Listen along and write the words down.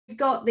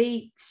got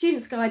the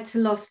Student's Guide to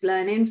Lost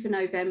Learning for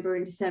November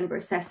and December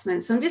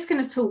assessment. So I'm just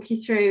going to talk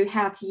you through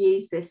how to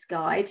use this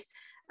guide.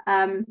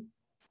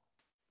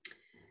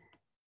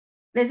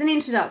 There's an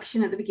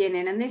introduction at the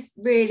beginning, and this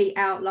really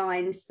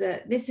outlines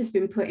that this has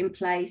been put in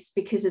place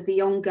because of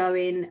the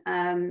ongoing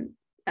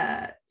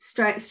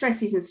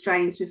stresses and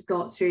strains we've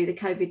got through the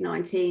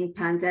COVID-19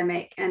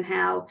 pandemic, and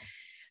how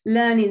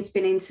learning's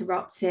been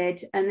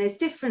interrupted, and there's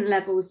different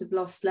levels of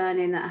lost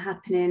learning that are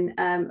happening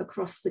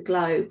across the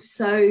globe.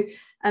 So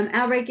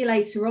our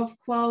regulator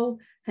Ofqual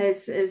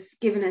has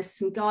given us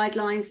some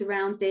guidelines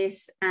around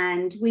this,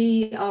 and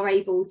we are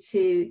able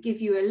to give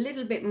you a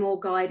little bit more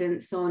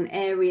guidance on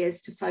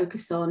areas to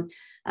focus on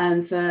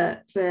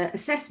for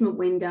assessment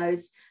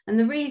windows. And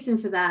the reason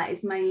for that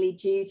is mainly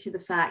due to the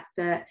fact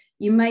that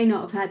you may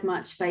not have had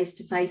much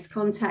face-to-face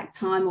contact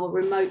time or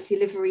remote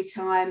delivery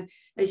time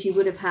as you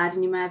would have had,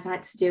 and you may have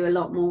had to do a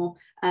lot more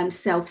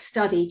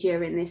self-study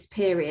during this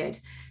period.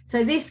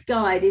 So this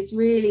guide is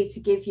really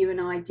to give you an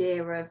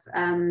idea of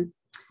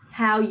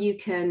how you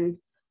can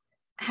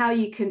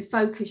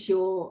focus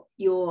your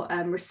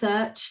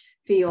research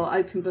for your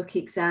open book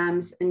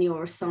exams and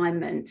your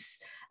assignments.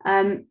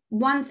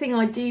 One thing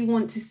I do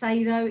want to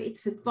say, though,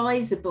 it's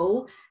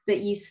advisable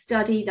that you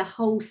study the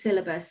whole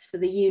syllabus for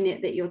the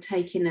unit that you're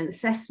taking an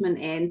assessment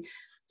in.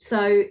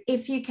 So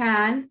if you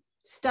can,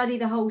 study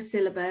the whole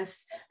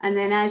syllabus, and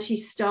then as you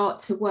start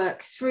to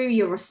work through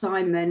your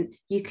assignment,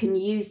 you can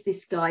use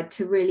this guide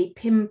to really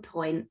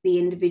pinpoint the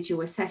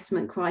individual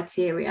assessment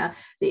criteria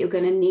that you're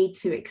going to need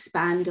to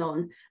expand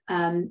on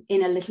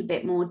in a little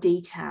bit more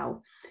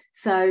detail.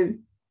 So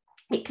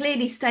it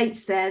clearly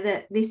states there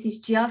that this is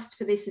just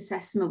for this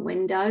assessment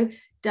window.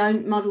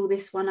 Don't model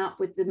this one up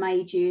with the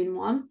May-June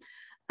one.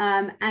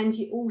 And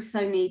you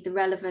also need the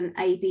relevant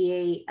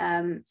ABE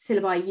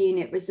syllabi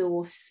unit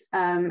resource,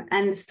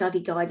 and the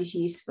study guide is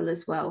useful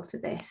as well for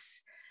this.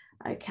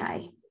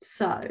 Okay,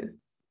 so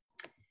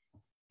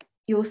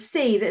you'll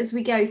see that as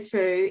we go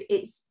through,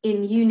 it's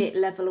in unit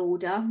level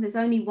order. There's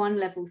only one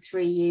level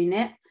 3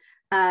 unit.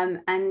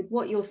 And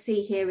what you'll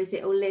see here is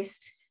it will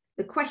list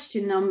the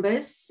question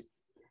numbers,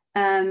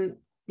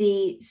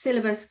 the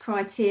syllabus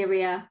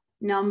criteria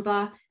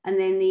number, and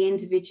then the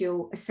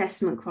individual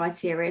assessment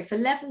criteria. For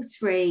level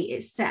 3,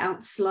 it's set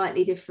out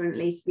slightly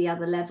differently to the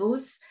other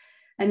levels,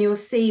 and you'll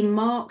see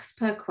marks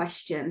per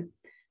question.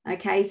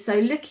 Okay, so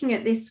looking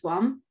at this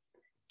one,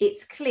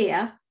 it's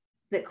clear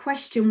that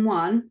question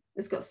 1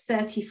 has got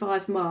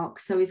 35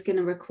 marks, so it's going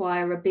to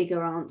require a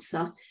bigger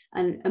answer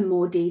and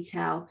more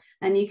detail.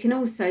 And you can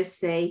also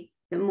see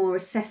that more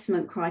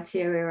assessment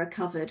criteria are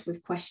covered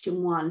with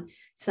question 1.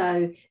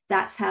 So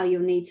that's how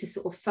you'll need to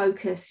sort of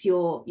focus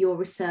your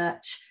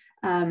research,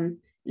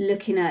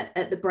 looking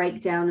at the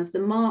breakdown of the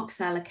marks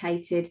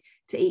allocated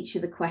to each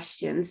of the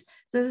questions.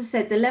 So as I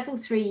said, the level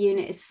 3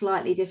 unit is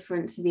slightly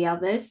different to the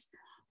others.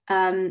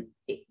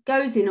 It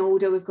goes in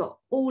order. We've got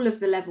all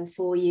of the level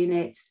 4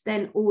 units,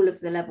 then all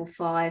of the level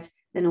 5,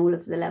 then all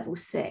of the level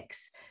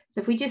 6. So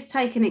if we just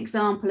take an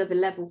example of a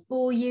level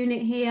 4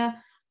 unit here,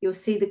 you'll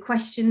see the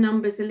question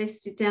numbers are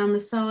listed down the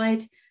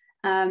side.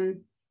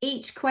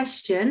 Each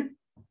question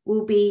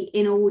will be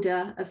in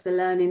order of the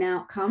learning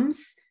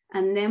outcomes.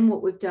 And then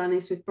what we've done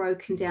is we've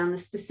broken down the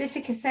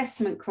specific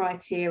assessment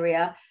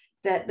criteria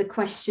that the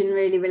question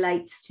really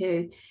relates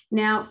to.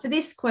 Now, for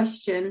this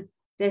question,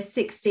 there's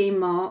 16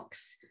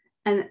 marks,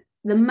 and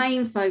the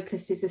main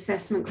focus is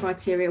assessment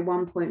criteria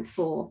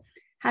 1.4.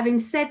 Having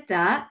said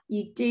that,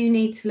 you do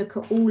need to look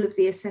at all of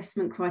the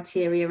assessment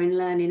criteria in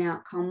learning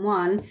outcome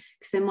 1,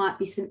 because there might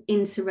be some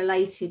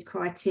interrelated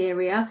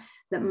criteria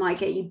that might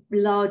get you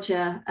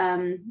larger,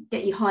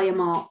 get you higher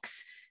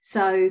marks.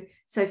 So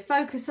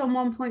focus on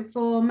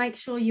 1.4, make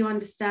sure you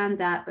understand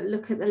that, but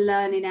look at the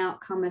learning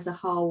outcome as a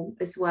whole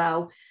as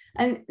well.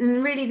 And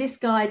really this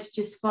guide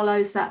just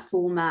follows that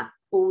format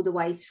all the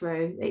way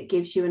through. It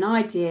gives you an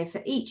idea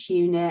for each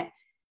unit,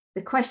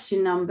 the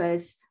question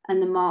numbers,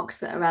 and the marks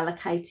that are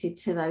allocated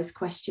to those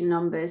question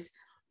numbers.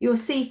 You'll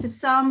see for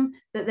some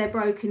that they're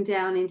broken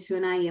down into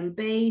an A and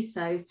B,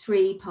 so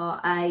 3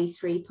 part A,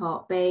 3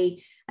 part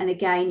B. And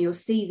again, you'll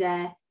see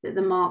there that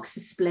the marks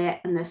are split,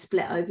 and they're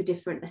split over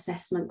different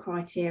assessment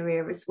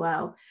criteria as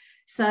well.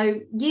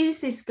 So use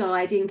this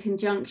guide in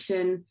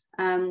conjunction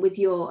with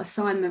your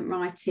assignment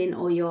writing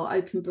or your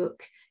open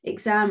book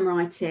exam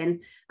writing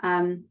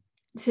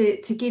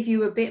to give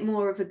you a bit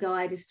more of a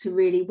guide as to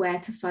really where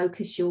to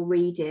focus your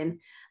reading.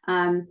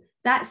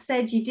 That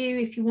said, you do,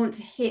 if you want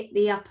to hit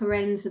the upper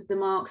ends of the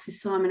marks,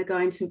 as Simon will go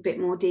into a bit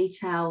more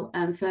detail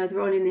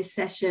further on in this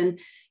session,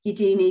 you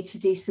do need to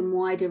do some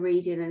wider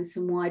reading and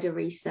some wider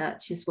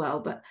research as well.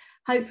 But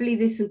hopefully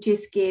this will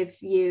just give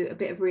you a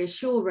bit of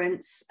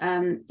reassurance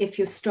if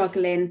you're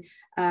struggling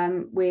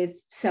with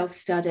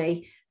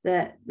self-study,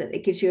 that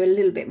it gives you a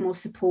little bit more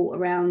support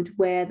around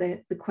where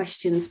the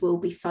questions will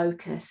be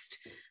focused.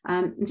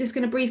 I'm just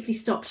going to briefly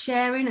stop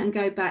sharing and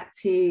go back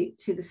to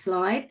the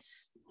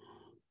slides.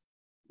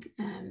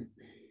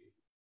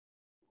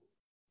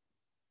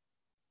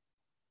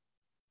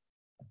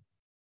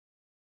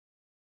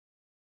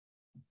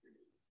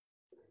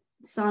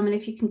 Simon,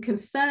 if you can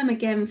confirm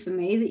again for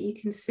me that you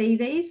can see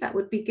these, that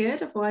would be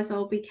good. Otherwise,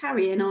 I'll be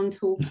carrying on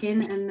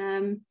talking.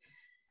 And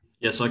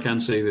yes, I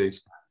can see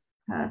these.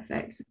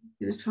 Perfect. I'm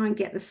going to try and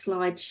get the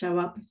slide show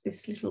up if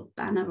this little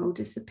banner will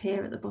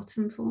disappear at the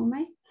bottom for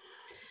me.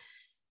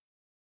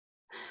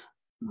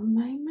 One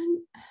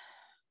moment. God,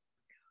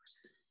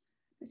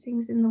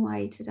 everything's in the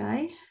way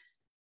today.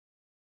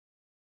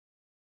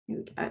 Here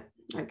we go.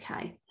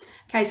 Okay,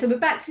 so we're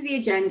back to the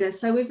agenda.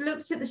 So we've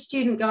looked at the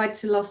student guide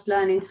to lost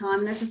learning time.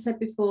 And as I said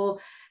before,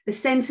 the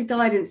centre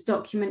guidance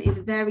document is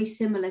very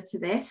similar to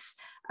this.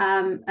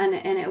 And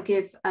it'll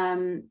give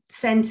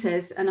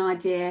centres an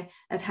idea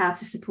of how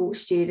to support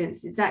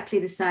students. Exactly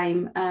the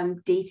same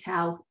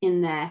detail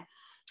in there.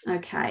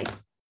 Okay.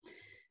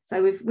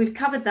 So we've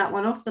covered that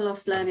one off, the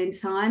lost learning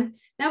time.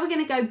 Now we're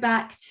going to go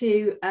back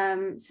to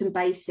some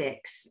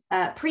basics.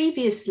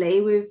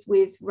 Previously,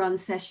 we've run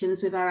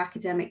sessions with our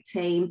academic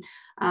team,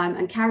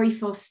 and Carrie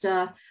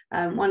Foster,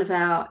 one of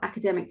our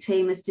academic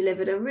team, has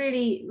delivered a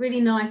really,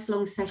 really nice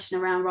long session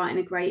around writing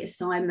a great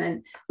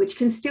assignment, which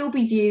can still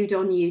be viewed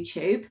on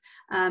YouTube.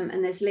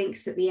 And there's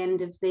links at the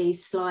end of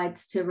these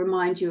slides to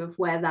remind you of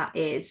where that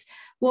is.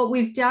 What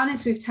we've done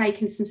is we've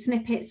taken some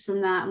snippets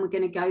from that, and we're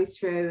going to go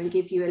through and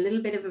give you a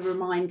little bit of a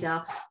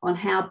reminder on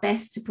how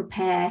best to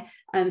prepare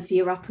for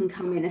your up and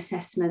coming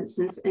assessments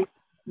and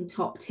some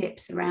top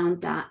tips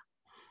around that.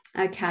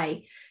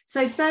 Okay,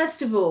 so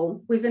first of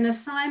all, with an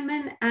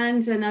assignment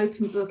and an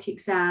open book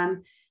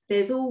exam,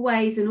 there's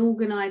always an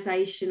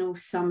organisational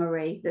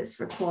summary that's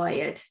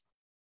required.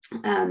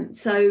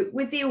 So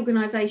with the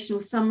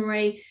organisational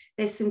summary,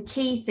 there's some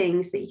key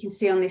things that you can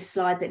see on this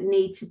slide that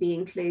need to be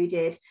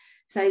included.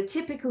 So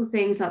typical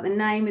things like the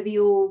name of the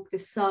org, the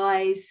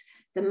size,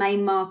 the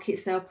main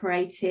markets they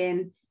operate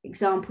in,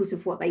 examples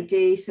of what they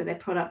do, so their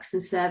products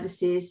and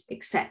services,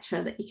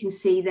 etc., that you can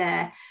see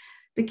there.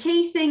 The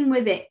key thing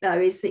with it, though,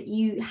 is that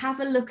you have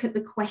a look at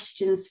the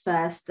questions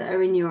first that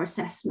are in your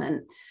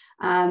assessment.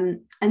 And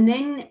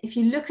then if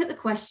you look at the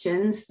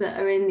questions that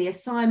are in the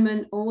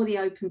assignment or the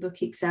open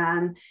book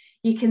exam,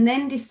 you can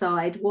then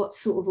decide what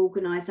sort of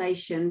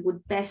organisation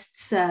would best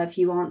serve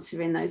you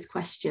answering those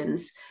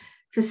questions.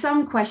 For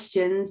some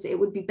questions, it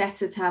would be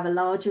better to have a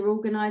larger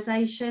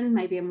organisation,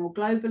 maybe a more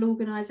global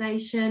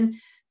organisation.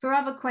 For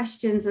other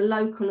questions, a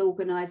local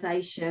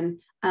organisation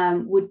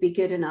would be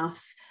good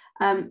enough.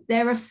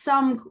 There are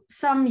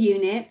some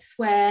units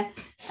where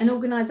an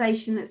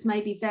organisation that's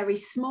maybe very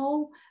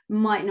small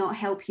might not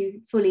help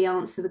you fully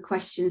answer the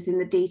questions in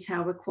the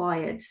detail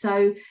required.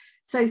 So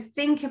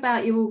think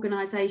about your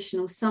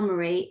organisational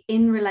summary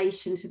in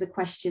relation to the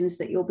questions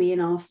that you're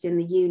being asked in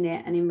the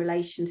unit and in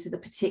relation to the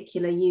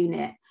particular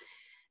unit.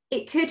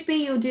 It could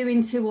be you're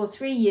doing 2 or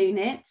 3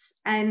 units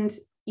and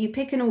you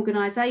pick an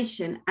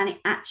organisation and it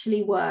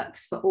actually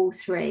works for all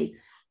 3.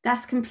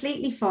 That's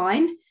completely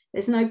fine.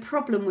 There's no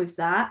problem with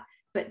that,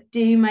 but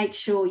do make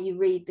sure you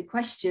read the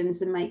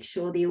questions and make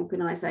sure the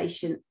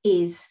organisation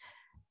is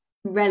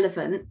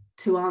relevant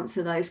to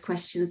answer those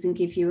questions and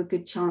give you a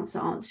good chance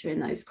at answering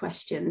those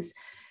questions.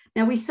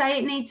 Now, we say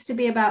it needs to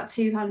be about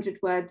 200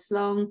 words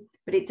long,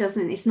 but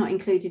it's not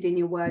included in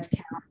your word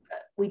count,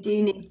 but we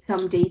do need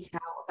some detail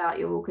about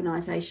your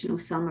organisational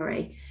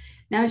summary.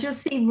 Now, as you'll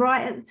see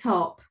right at the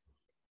top,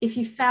 if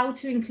you fail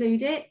to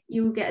include it,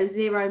 you will get a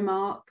 0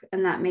 mark,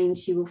 and that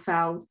means you will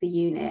fail the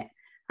unit.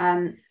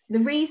 The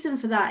reason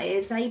for that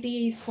is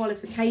ABE's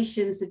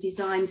qualifications are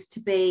designed to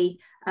be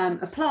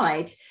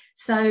applied.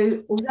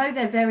 So although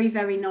they're very,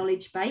 very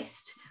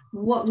knowledge-based,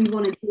 what we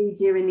want to do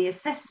during the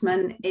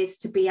assessment is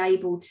to be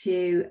able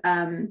to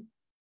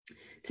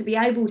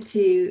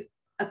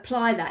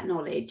apply that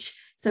knowledge.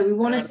 So we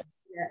want to see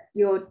that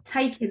you're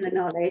taking the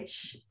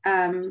knowledge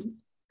and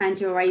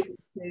you're able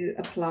to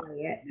apply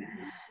it.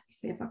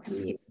 Let's see if I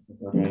can mute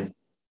everybody.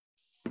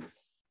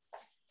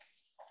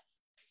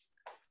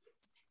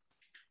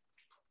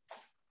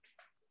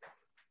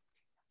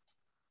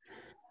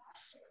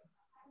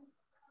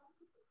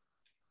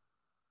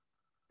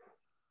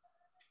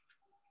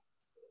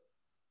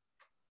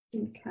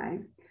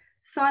 Okay.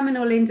 Simon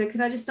or Linda, could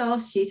I just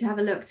ask you to have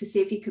a look to see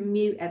if you can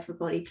mute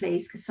everybody,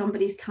 please, because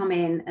somebody's come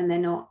in and they're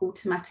not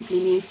automatically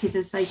muted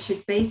as they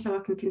should be, so I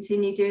can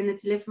continue doing the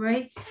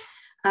delivery.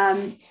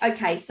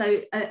 Okay,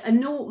 so a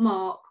 0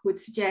 mark would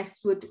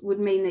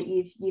mean that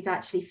you've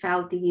actually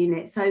failed the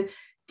unit. So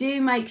do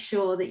make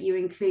sure that you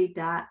include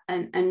that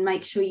and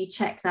make sure you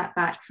check that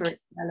back for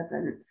its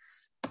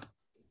relevance.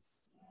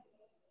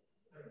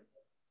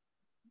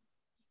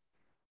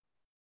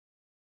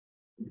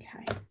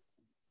 Okay.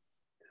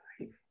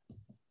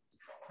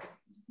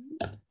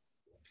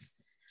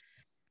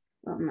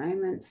 One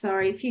moment,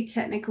 sorry, a few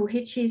technical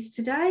hitches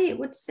today, it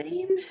would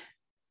seem.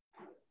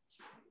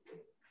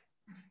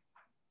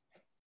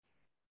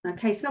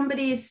 Okay,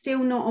 somebody is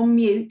still not on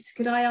mute.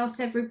 Could I ask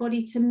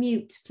everybody to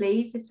mute,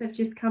 please, if they've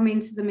just come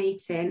into the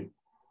meeting?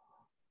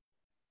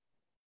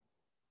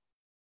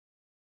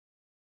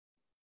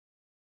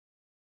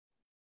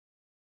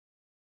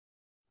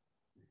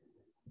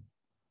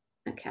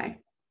 Okay,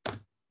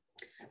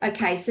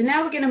 so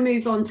now we're going to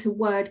move on to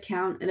word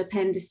count and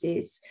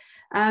appendices.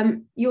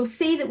 You'll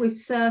see that we've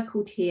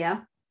circled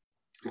here,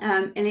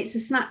 and it's a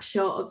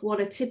snapshot of what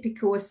a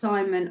typical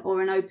assignment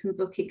or an open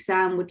book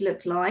exam would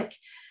look like.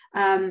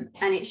 And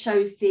it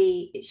shows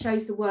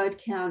the word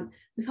count.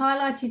 We've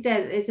highlighted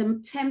there that there's a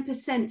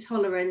 10%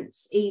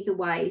 tolerance either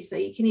way. So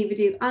you can either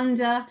do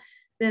under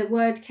the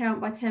word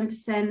count by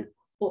 10%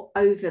 or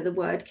over the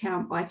word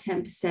count by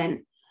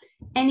 10%.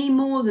 Any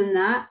more than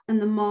that,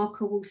 and the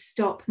marker will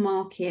stop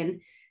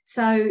marking.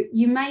 So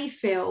you may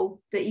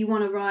feel that you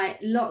want to write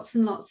lots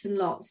and lots and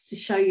lots to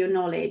show your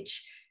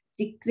knowledge.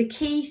 The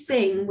key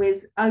thing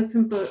with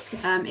open book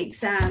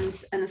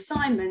exams and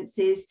assignments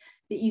is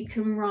that you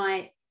can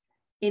write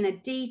in a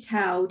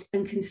detailed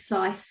and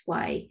concise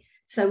way.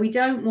 So we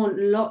don't want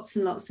lots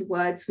and lots of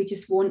words. We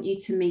just want you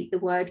to meet the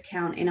word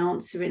count in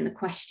answering the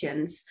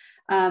questions.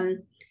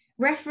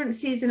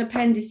 References and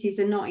appendices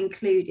are not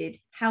included.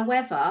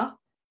 However,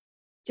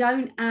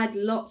 don't add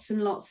lots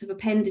and lots of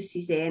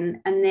appendices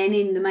in, and then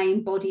in the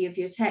main body of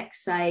your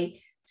text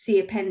say, see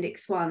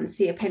Appendix 1,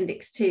 see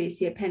Appendix 2,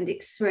 see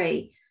Appendix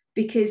 3,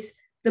 because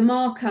the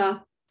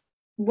marker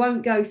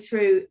won't go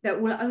through,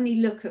 that will only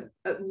look at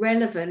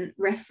relevant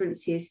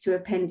references to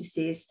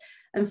appendices.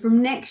 And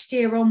from next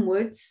year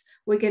onwards,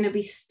 we're going to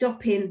be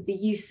stopping the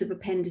use of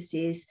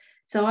appendices.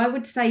 So I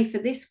would say for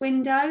this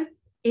window,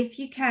 if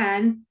you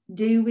can,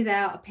 do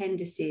without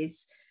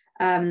appendices.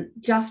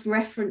 Just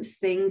reference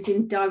things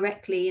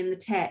directly in the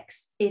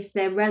text if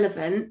they're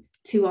relevant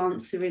to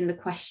answering the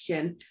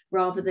question,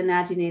 rather than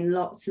adding in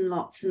lots and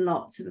lots and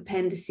lots of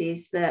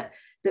appendices that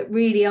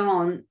really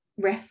aren't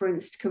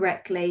referenced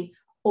correctly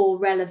or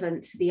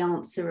relevant to the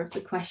answer of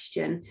the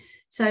question.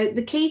 So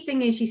the key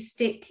thing is you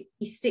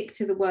stick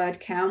to the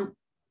word count,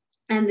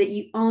 and that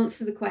you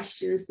answer the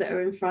questions that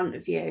are in front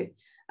of you.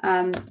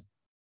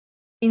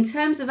 In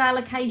terms of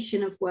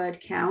allocation of word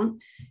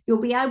count,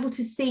 you'll be able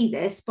to see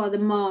this by the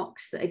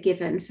marks that are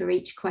given for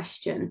each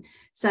question.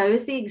 So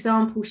as the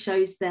example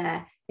shows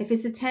there, if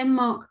it's a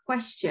 10-mark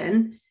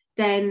question,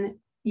 then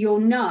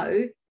you'll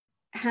know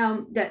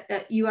how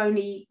that you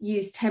only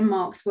use 10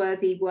 marks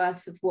worth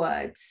of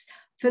words.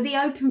 For the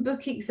open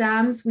book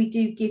exams, we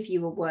do give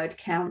you a word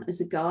count as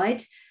a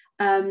guide.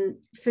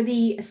 For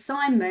the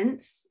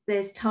assignments,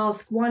 there's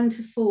task 1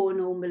 to 4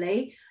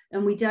 normally,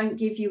 and we don't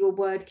give you a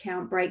word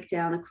count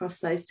breakdown across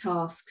those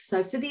tasks.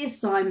 So for the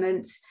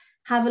assignments,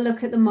 have a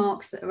look at the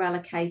marks that are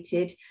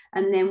allocated,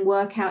 and then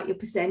work out your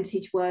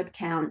percentage word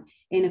count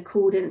in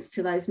accordance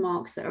to those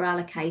marks that are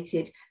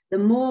allocated. The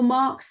more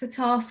marks the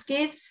task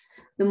gives,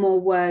 the more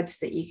words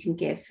that you can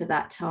give for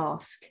that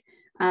task.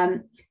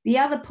 The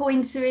other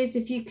pointer is,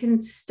 if you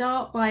can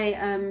start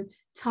by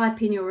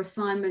typing your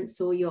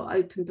assignments or your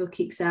open book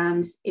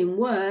exams in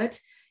Word,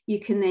 you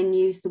can then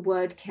use the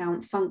word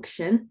count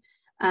function.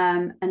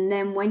 And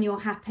then when you're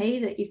happy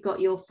that you've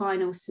got your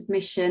final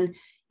submission,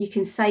 you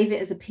can save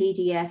it as a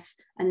PDF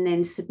and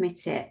then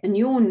submit it. And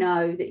you'll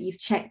know that you've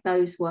checked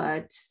those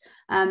words.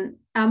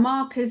 Our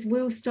markers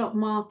will stop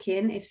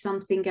marking if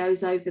something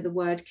goes over the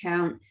word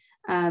count.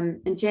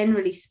 And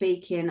generally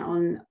speaking,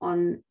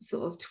 on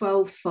sort of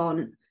 12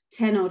 font,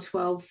 10 or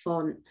 12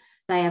 font,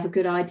 they have a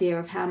good idea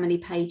of how many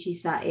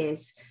pages that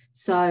is.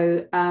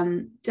 So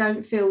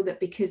don't feel that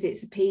because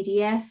it's a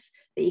PDF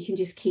that you can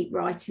just keep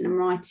writing and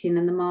writing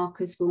and the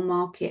markers will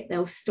mark it.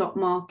 They'll stop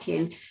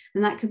marking.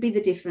 And that could be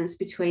the difference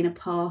between a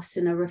pass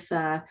and a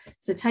refer.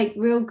 So take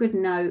real good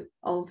note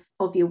of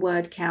your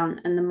word count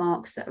and the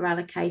marks that are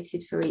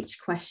allocated for each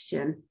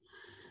question.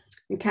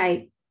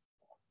 Okay.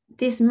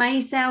 This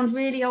may sound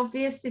really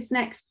obvious, this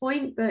next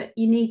point, but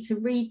you need to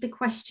read the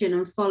question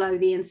and follow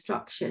the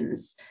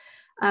instructions.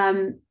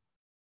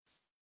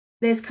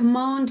 There's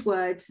command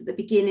words at the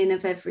beginning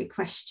of every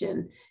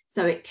question.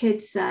 So it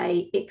could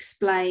say,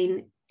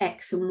 explain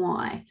X and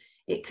Y.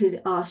 It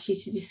could ask you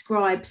to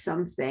describe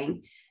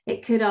something.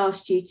 It could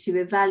ask you to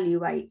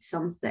evaluate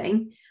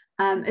something.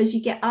 As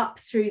you get up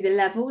through the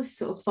levels,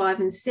 sort of 5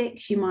 and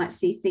 6, you might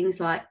see things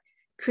like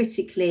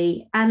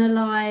critically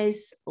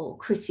analyze or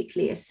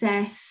critically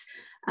assess.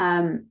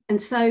 And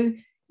so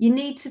you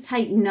need to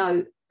take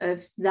note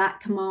of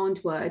that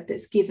command word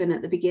that's given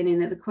at the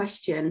beginning of the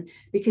question,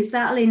 because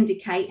that'll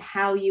indicate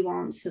how you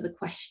answer the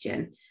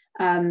question.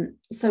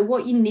 So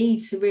what you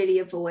need to really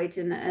avoid,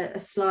 and a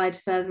slide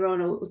further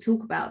on will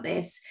talk about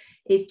this,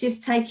 is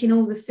just taking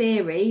all the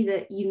theory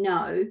that you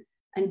know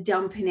and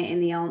dumping it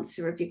in the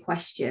answer of your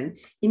question.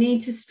 You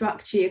need to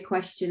structure your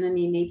question and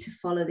you need to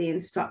follow the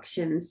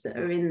instructions that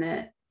are in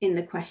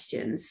the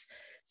questions.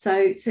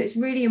 So it's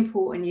really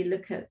important you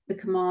look at the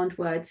command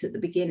words at the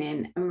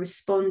beginning and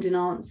respond and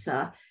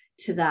answer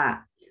to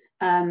that.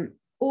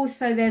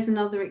 Also, there's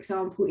another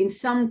example. In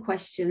some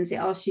questions, it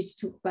asks you to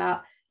talk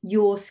about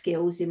your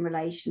skills in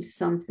relation to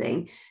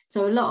something.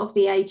 So a lot of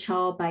the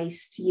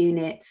HR-based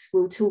units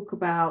will talk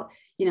about,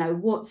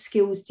 what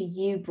skills do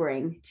you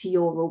bring to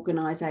your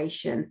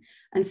organisation?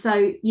 And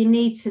so you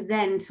need to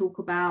then talk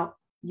about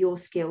your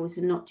skills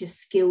and not just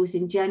skills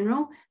in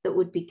general that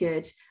would be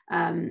good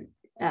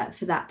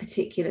for that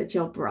particular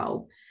job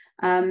role.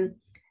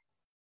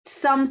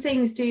 Some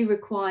things do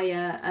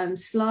require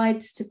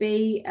slides to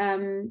be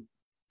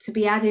to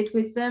be added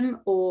with them,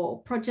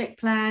 or project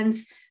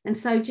plans. And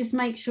so just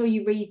make sure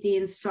you read the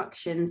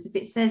instructions. If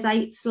it says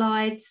 8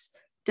 slides,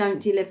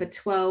 don't deliver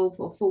 12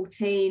 or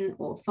 14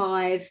 or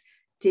 5,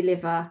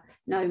 deliver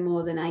no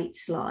more than 8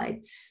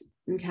 slides.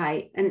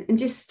 Okay, and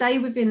just stay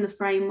within the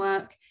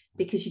framework,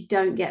 because you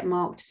don't get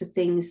marked for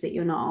things that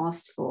you're not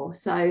asked for.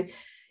 So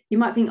you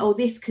might think, oh,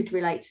 this could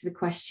relate to the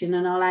question,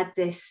 and I'll add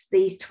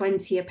these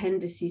 20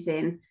 appendices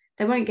in.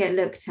 They won't get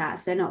looked at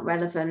if they're not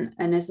relevant.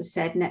 And as I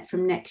said,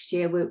 from next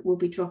year, we'll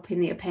be dropping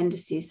the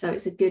appendices. So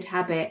it's a good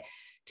habit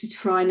to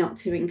try not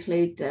to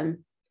include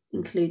them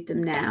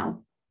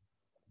now.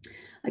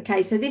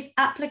 Okay, so this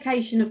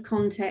application of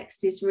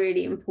context is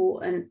really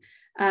important.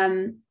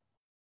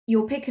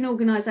 You'll pick an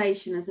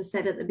organisation, as I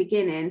said at the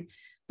beginning,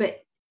 but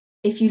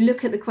if you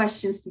look at the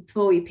questions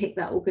before you pick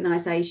that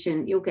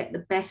organisation, you'll get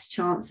the best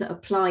chance at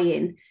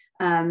applying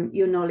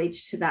your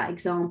knowledge to that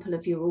example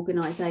of your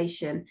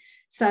organisation.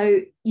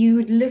 So you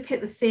would look at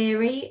the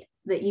theory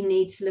that you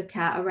need to look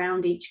at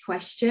around each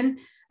question,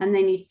 and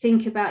then you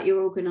think about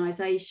your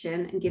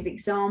organisation and give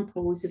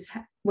examples of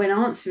when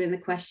answering the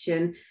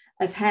question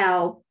of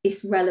how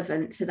it's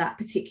relevant to that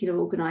particular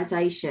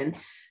organisation.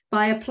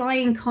 By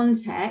applying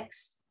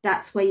context,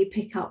 that's where you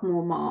pick up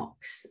more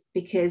marks,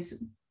 because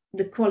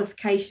the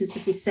qualifications,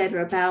 as we said,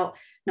 are about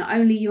not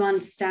only you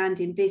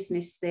understanding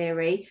business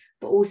theory,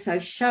 but also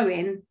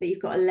showing that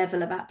you've got a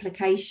level of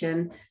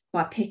application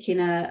by picking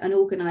an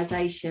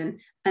organisation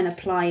and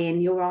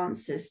applying your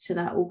answers to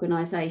that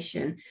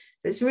organisation.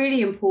 So it's really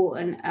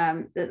important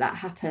that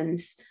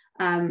happens,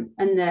 and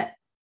that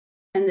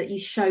you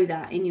show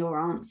that in your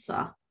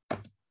answer.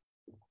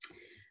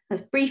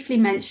 I've briefly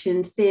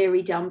mentioned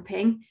theory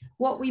dumping.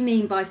 What we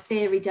mean by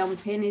theory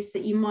dumping is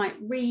that you might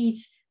read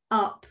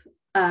up,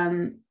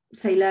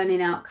 say,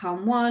 learning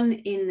outcome 1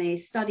 in the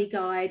study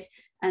guide,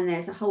 and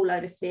there's a whole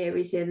load of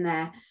theories in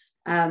there,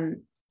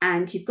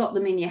 and you've got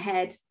them in your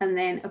head, and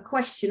then a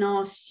question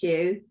asked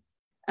you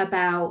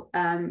about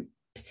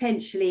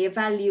potentially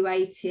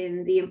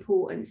evaluating the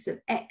importance of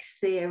X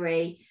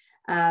theory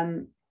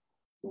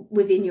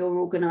within your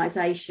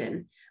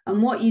organisation.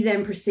 And what you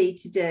then proceed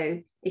to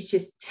do is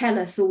just tell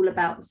us all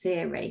about the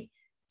theory.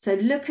 So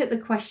look at the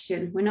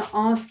question. We're not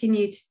asking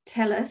you to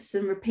tell us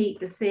and repeat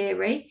the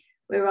theory.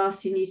 We're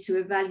asking you to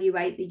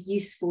evaluate the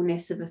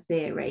usefulness of a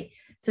theory.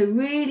 So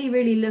really,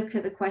 really look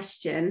at the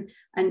question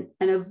and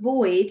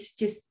avoid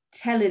just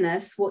telling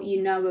us what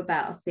you know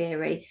about a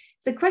theory.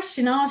 So the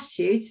question asked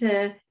you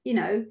to,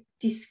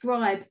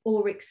 describe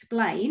or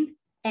explain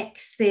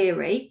X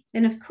theory,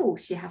 then of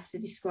course you have to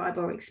describe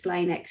or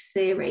explain X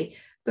theory.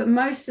 But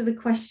most of the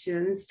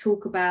questions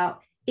talk about,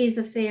 is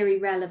a theory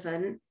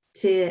relevant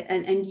to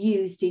and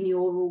used in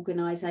your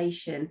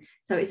organisation?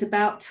 So it's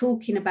about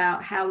talking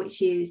about how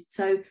it's used.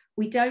 So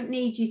we don't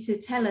need you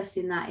to tell us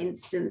in that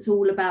instance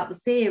all about the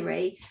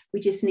theory. We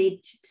just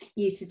need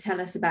you to tell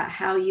us about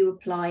how you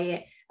apply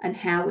it and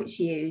how it's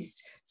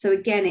used. So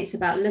again, it's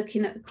about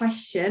looking at the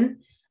question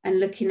and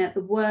looking at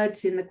the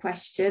words in the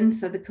question,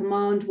 so the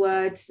command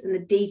words and the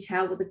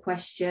detail of the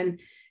question,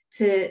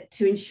 to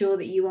ensure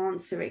that you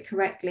answer it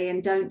correctly,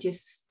 and don't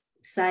just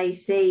say,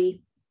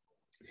 see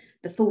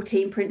the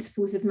 14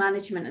 principles of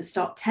management and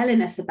start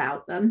telling us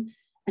about them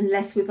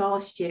unless we've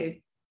asked you,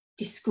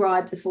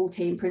 describe the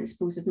 14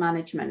 principles of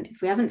management.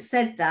 If we haven't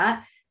said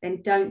that,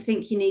 then don't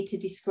think you need to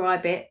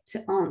describe it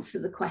to answer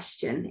the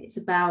question. It's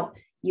about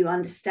you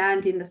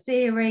understanding the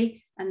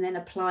theory and then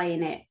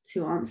applying it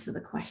to answer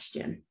the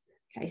question.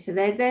 Okay, so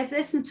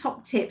there's some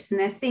top tips, and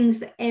they're things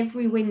that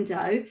every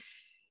window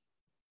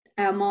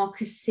our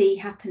markers see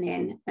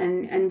happening,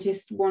 and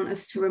just want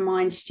us to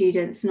remind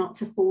students not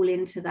to fall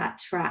into that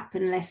trap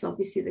unless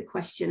obviously the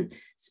question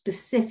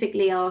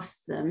specifically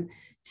asks them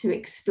to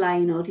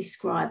explain or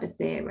describe a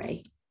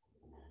theory.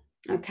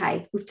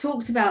 Okay, we've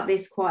talked about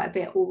this quite a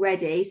bit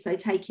already, so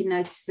taking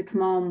notice of the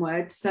command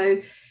words. So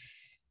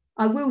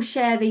I will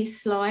share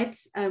these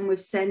slides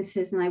with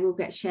centres, and they will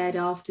get shared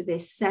after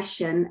this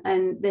session.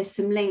 And there's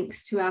some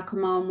links to our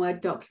command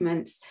word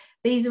documents.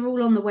 These are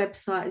all on the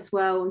website as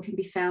well and can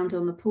be found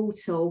on the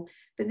portal.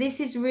 But this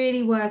is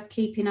really worth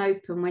keeping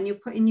open when you're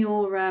putting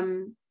your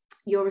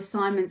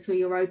assignments or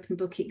your open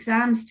book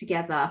exams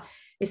together.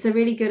 It's a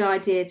really good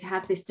idea to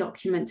have this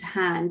document to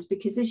hand,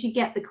 because as you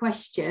get the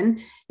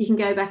question, you can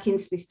go back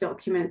into this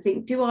document and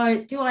think, do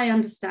I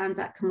understand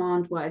that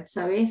command word?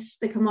 So if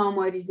the command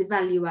word is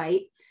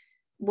evaluate,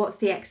 what's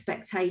the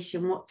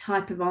expectation? What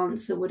type of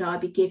answer would I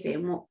be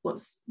giving?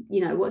 What's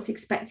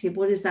expected?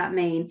 What does that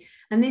mean?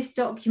 And this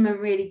document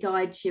really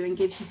guides you and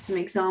gives you some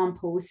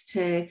examples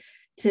to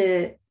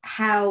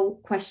how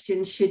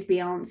questions should be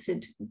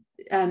answered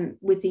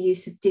with the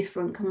use of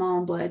different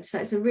command words. So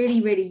it's a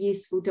really, really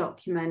useful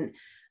document,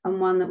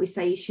 and one that we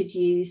say you should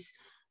use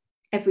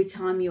every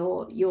time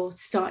you're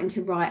starting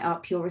to write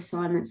up your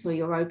assignments or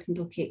your open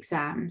book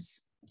exams.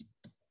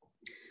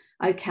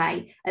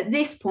 Okay, at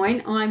this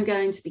point, I'm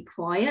going to be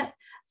quiet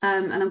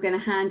and I'm going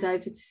to hand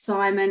over to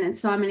Simon. And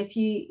Simon, if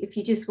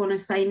you just want to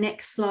say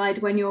next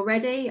slide when you're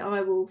ready,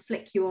 I will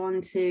flick you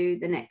on to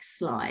the next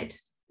slide.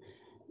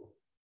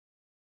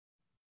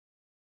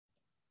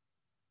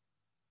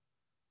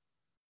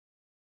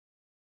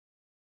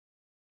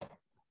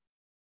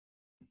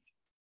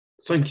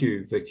 Thank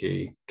you,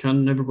 Vicky.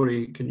 Can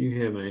you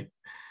hear me?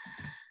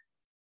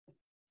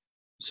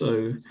 So,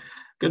 I'm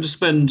going to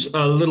spend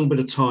a little bit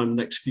of time,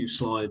 next few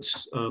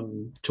slides,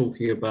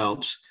 talking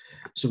about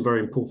some very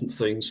important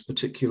things,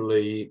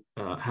 particularly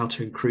how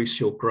to increase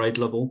your grade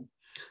level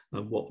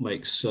and what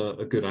makes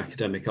a good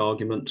academic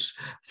argument,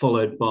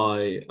 followed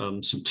by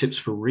some tips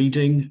for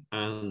reading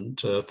and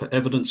for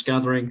evidence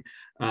gathering.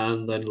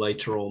 And then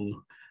later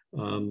on,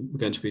 we're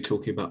going to be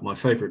talking about my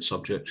favorite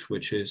subject,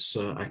 which is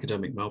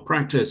academic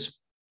malpractice.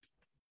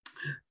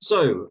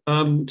 So,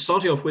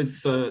 starting off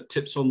with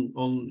tips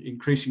on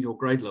increasing your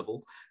grade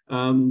level.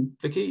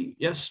 Vicky,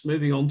 yes,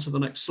 moving on to the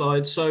next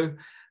slide. So,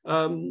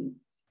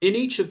 in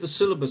each of the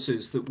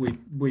syllabuses that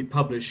we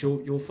publish,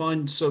 you'll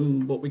find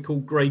some what we call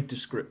grade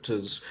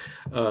descriptors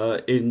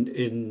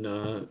in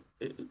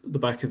the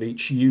back of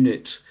each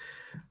unit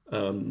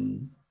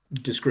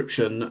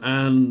description,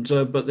 and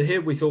but here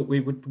we thought we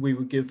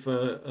would give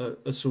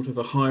a sort of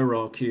a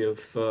hierarchy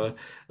of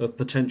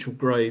potential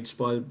grades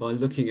by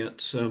looking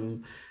at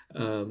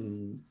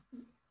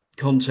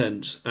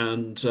content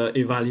and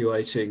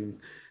evaluating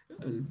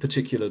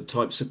particular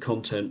types of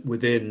content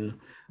within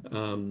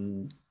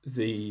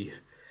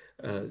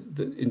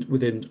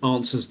within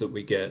answers that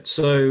we get.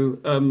 So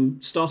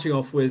starting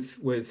off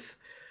with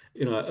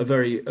a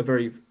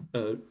very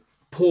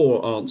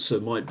poor answer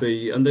might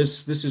be, and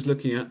this is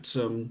looking at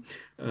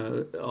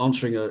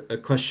answering a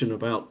question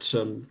about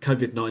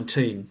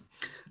COVID-19,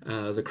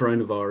 the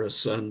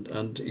coronavirus,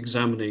 and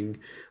examining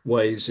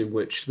ways in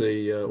which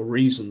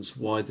reasons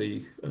why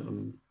the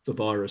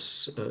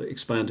virus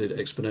expanded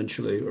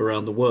exponentially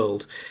around the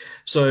world.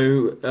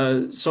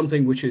 So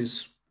something which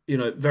is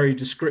very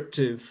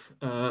descriptive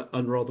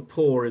and rather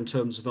poor in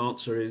terms of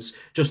answer is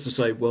just to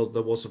say, well,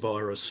 there was a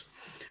virus.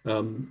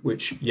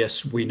 Which,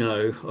 yes, we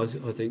know, I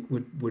think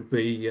would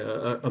be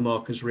a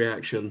marker's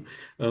reaction,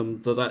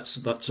 that's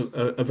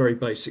a very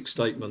basic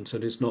statement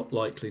and is not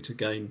likely to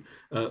gain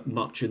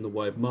much in the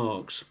way of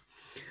marks.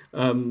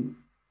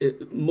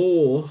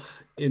 More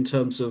in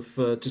terms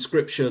of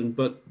description,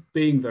 but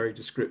being very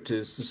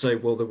descriptive, to say,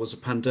 well, there was a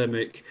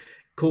pandemic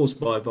caused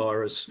by a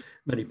virus,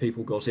 many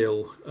people got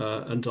ill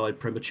and died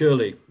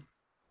prematurely.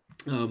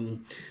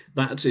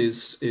 That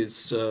is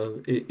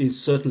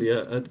certainly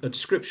a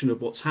description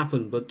of what's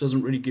happened, but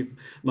doesn't really give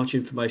much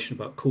information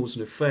about cause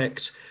and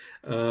effect,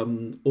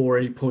 or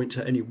any point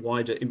to any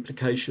wider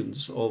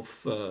implications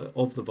of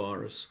the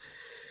virus.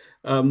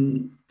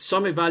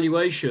 Some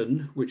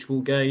evaluation, which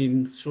will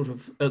gain sort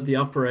of at the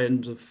upper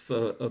end of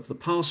the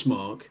pass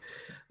mark,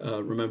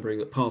 remembering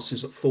that pass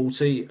is at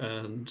 40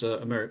 and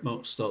a merit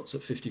mark starts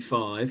at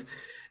 55,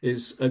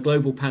 is a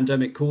global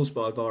pandemic caused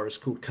by a virus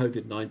called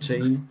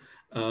COVID-19.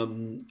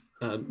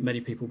 Many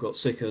people got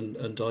sick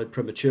and died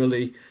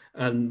prematurely,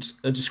 and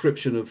a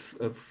description of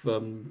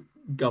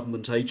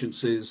government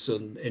agencies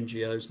and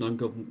NGOs,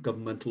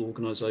 non-governmental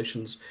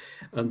organisations,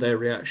 and their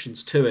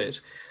reactions to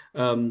it.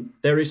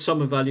 There is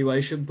some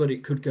evaluation, but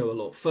it could go a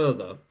lot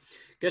further.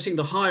 Getting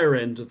the higher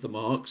end of the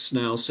marks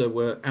now, so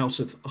we're out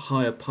of a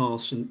higher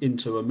pass and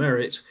into a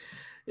merit.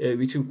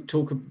 We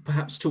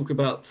perhaps talk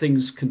about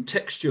things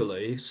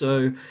contextually.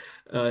 So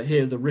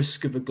here, the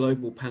risk of a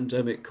global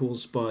pandemic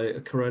caused by a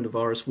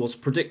coronavirus was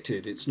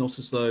predicted. It's not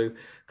as though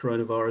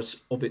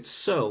coronavirus of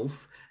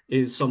itself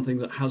is something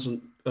that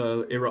hasn't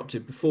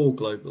erupted before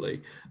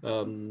globally.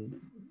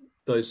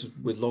 Those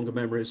with longer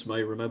memories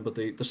may remember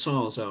the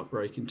SARS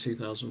outbreak in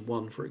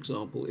 2001, for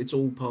example. It's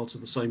all part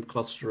of the same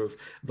cluster of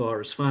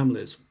virus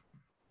families.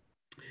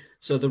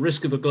 So the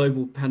risk of a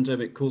global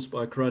pandemic caused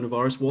by a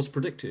coronavirus was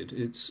predicted.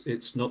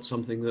 It's not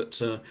something that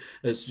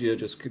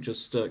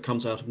just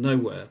comes out of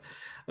nowhere.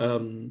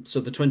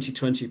 So the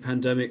 2020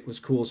 pandemic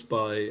was caused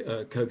by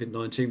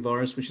COVID-19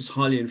 virus, which is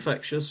highly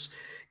infectious.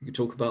 You can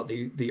talk about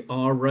the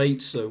R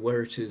rate, so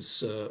where it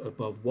is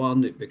above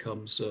 1, it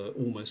becomes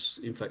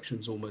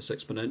infections almost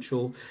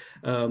exponential,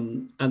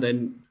 and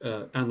then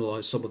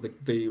analyze some of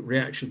the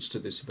reactions to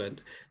this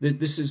event.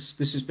 This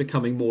is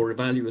becoming more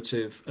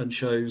evaluative and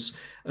shows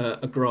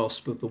a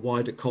grasp of the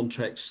wider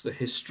context, the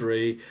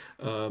history,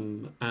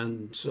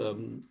 and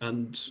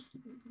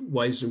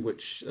ways in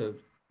which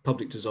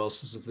public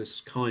disasters of this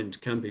kind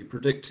can be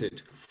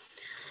predicted.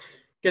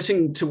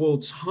 Getting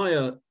towards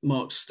higher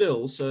marks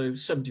still, so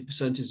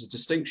 70% is a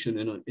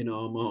distinction in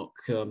our mark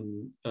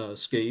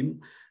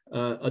scheme.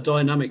 A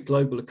dynamic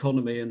global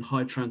economy and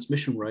high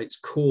transmission rates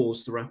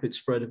cause the rapid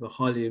spread of a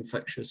highly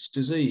infectious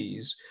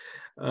disease.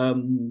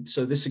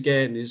 So this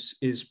again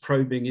is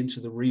probing into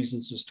the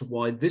reasons as to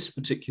why this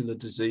particular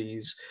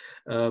disease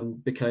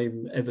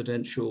became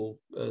evidential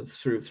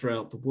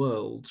throughout the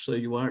world. So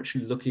you are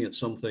actually looking at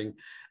something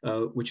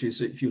which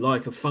is, if you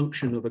like, a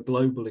function of a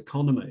global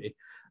economy.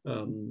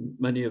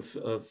 Many of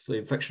the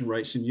infection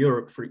rates in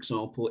Europe, for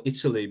example,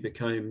 Italy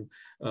became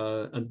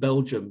and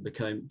Belgium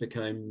became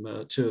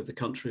two of the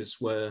countries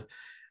where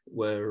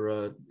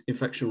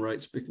infection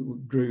rates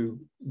grew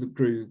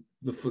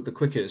the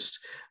quickest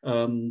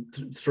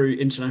through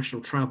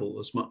international travel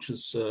as much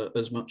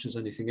as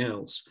anything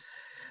else.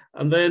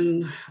 And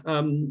then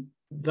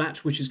that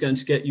which is going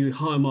to get you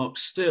higher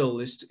marks still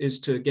is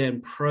to again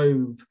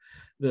probe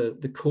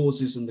the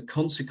causes and the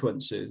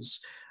consequences,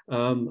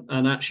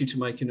 and actually to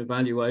make an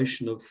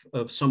evaluation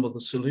of some of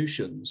the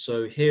solutions.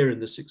 So here in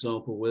this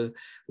example, we're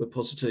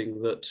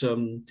positing that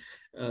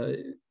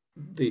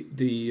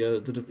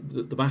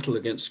the battle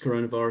against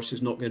coronavirus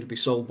is not going to be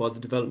solved by the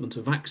development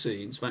of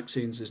vaccines.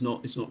 Vaccines is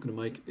not going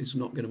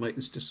to make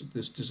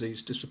this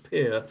disease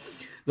disappear.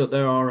 That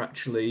there are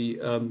actually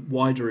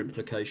wider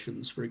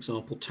implications. For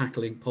example,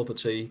 tackling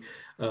poverty,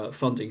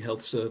 funding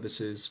health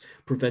services,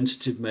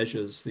 preventative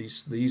measures,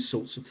 these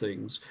sorts of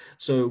things.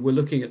 So we're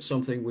looking at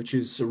something which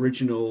is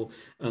original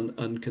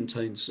and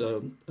contains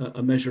a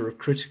measure of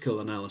critical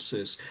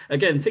analysis.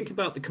 Again, think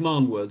about the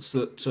command words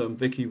that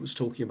Vicky was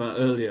talking about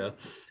earlier.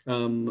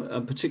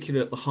 And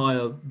particularly at the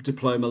higher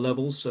diploma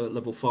levels, so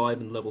level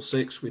 5 and level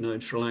 6, we know in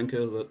Sri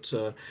Lanka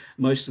that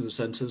most of the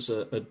centres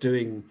are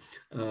doing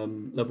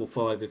level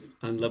 5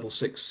 and level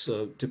 6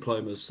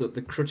 diplomas. That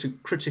the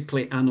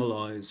critically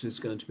analyse is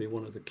going to be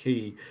one of the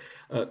key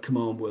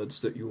command words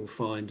that you will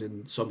find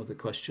in some of the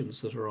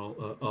questions that are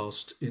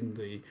asked in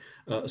the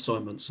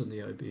assignments and the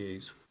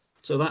OBEs.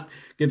 So that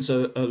gives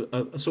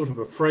a sort of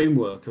a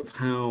framework of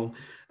how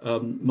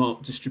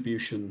mark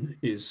distribution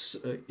is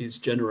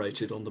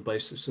generated on the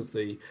basis of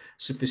the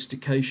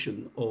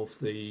sophistication of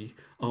the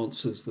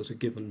answers that are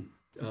given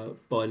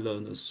by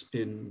learners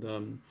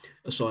in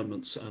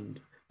assignments and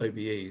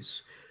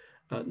OBEs.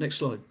 Next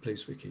slide,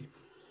 please, Vicky.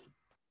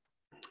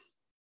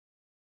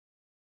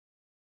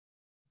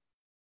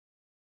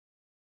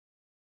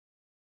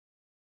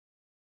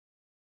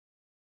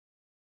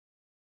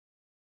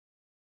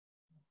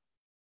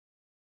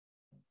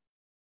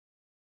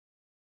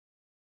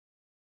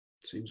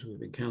 Seems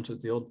we've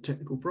encountered the odd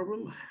technical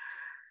problem.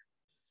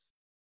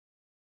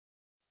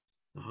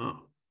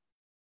 Aha.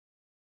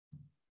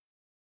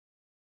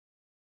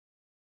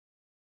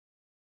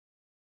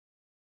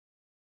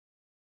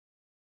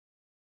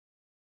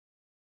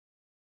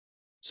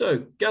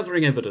 So,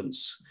 gathering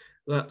evidence.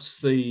 That's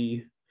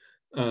the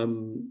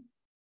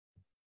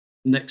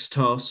next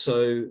task.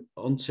 So,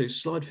 on to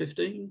slide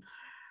 15.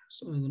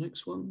 So, the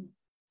next one.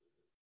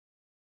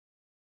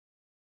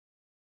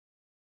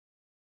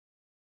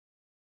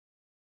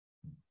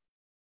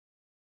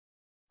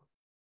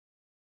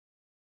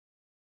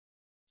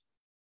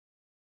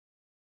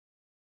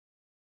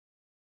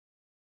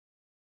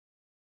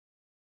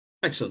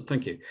 Excellent,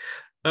 thank you.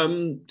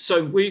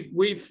 So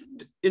we've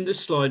in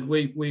this slide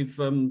we've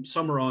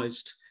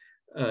summarised,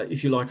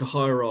 if you like, a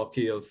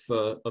hierarchy of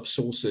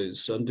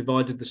sources and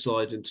divided the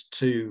slide into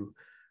two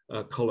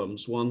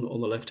columns, one on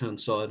the left-hand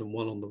side and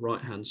one on the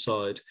right-hand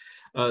side,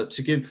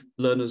 to give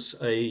learners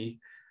a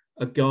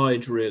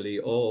guide really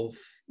of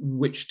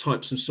which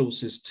types of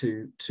sources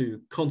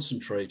to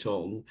concentrate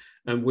on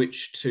and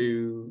which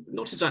to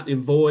not exactly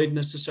avoid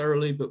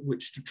necessarily, but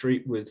which to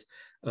treat with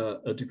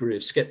a degree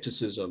of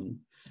skepticism.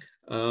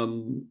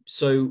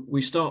 So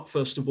we start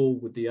first of all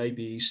with the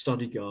ABE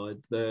study guide.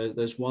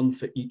 There's one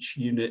for each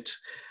unit.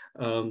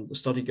 The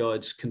study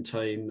guides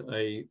contain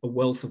a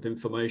wealth of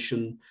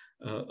information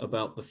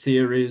about the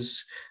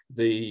theories,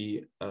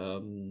 the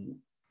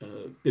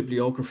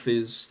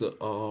bibliographies that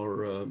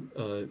are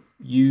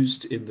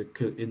used in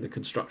the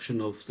construction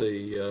of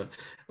the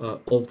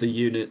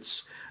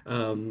units,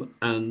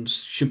 and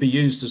should be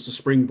used as a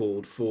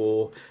springboard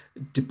for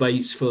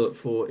debate,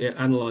 for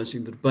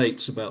analysing the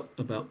debates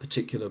about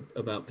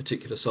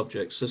particular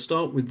subjects. So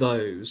start with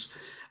those,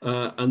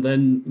 and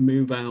then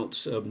move out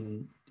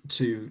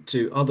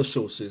to other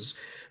sources,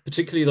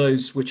 particularly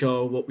those which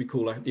are what we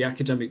call the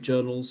academic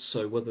journals.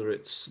 So whether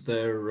it's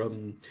their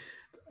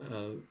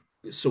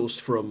sourced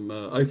from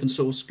open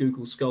source,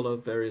 Google Scholar,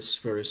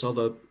 various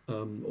other,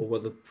 or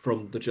whether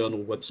from the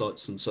journal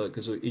websites, and so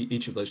because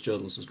each of those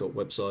journals has got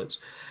websites.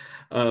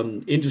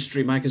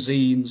 Industry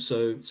magazines,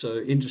 so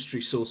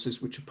industry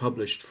sources which are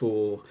published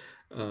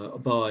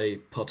by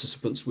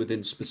participants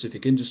within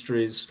specific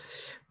industries.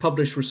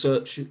 Published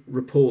research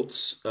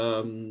reports,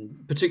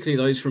 particularly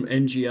those from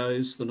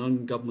NGOs, the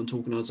non-government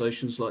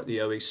organisations like the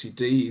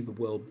OECD, the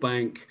World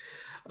Bank,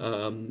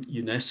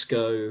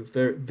 UNESCO,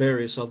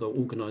 various other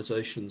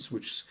organisations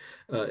which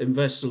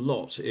invest a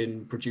lot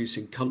in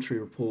producing country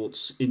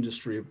reports,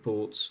 industry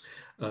reports,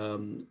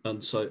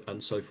 and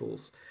so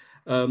forth.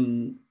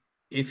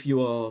 If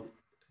you are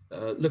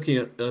looking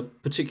at a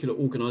particular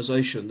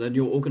organisation, then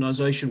your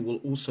organisation will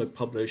also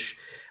publish,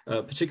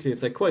 particularly if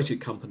they're quoted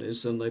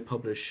companies, then they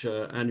publish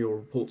annual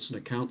reports and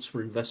accounts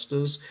for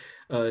investors.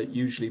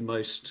 Usually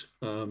most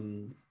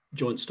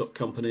joint stock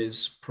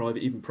companies,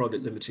 even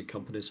private limited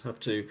companies, have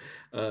to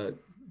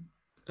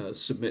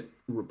submit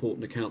report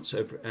and accounts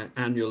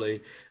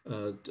annually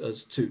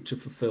as to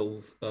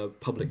fulfill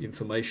public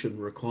information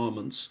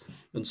requirements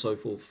and so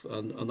forth,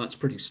 and that's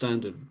pretty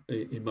standard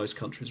in most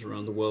countries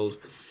around the world.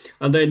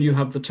 And then you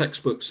have the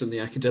textbooks and the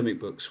academic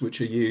books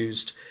which are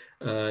used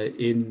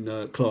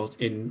in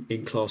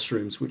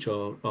classrooms which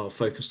are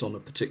focused on a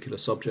particular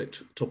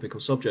topic or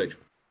subject.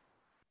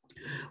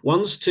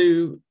 Ones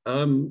to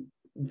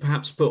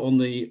perhaps put on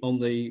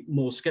the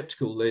more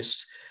skeptical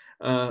list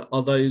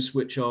are those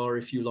which are,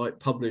 if you like,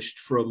 published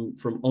from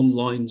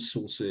online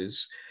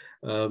sources.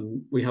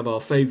 We have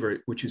our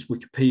favorite, which is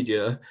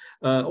Wikipedia.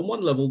 On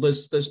one level,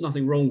 there's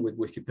nothing wrong with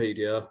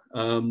Wikipedia,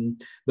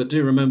 but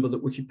do remember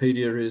that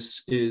Wikipedia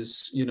is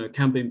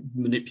can be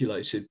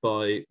manipulated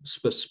by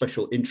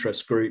special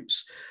interest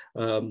groups.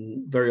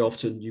 Very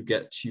often you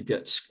get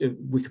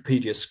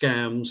Wikipedia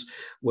scams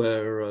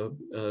where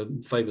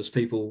famous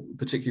people,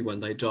 particularly when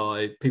they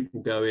die,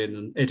 people go in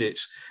and edit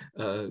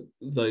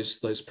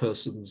those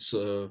persons,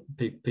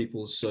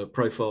 people's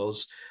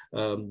profiles,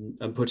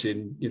 and put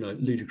in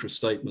ludicrous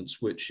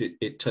statements, which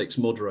it takes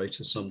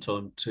moderators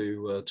sometime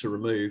to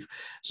remove.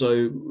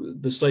 So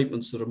the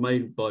statements that are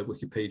made by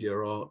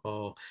Wikipedia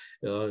are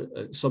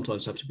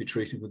sometimes have to be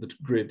treated with a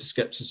degree of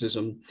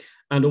skepticism.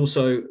 And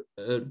also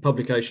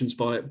publications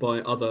by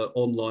other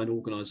online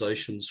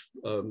organizations.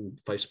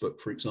 Facebook,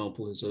 for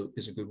example, is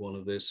a good one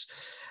of this.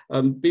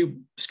 Be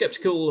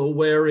skeptical or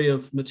wary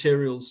of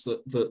materials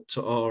that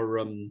are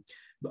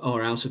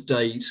out of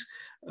date.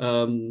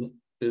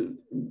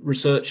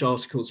 Research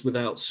articles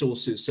without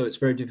sources, so it's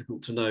very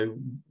difficult to know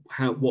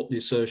what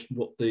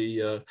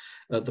the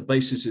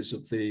basis is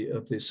of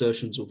the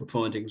assertions or the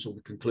findings or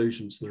the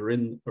conclusions that are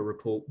in a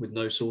report with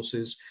no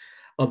sources.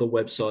 Other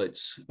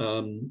websites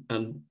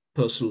and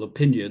personal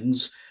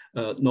opinions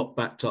not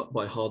backed up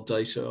by hard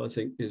data, I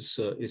think is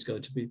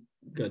going to be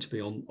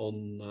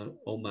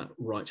on that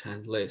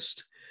right-hand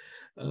list.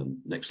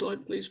 Next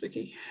slide, please,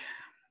 Vicky.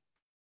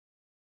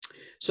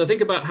 So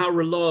think about how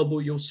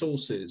reliable your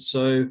source is.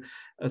 So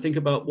think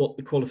about what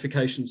the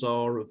qualifications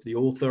are of the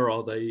author.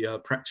 Are they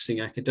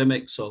practicing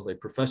academics? Are they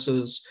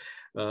professors?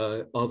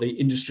 Are they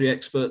industry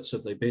experts?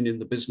 Have they been in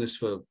the business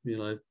for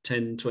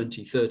 10,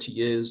 20, 30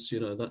 years?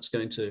 That's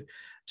going to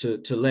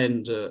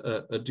lend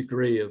a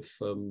degree of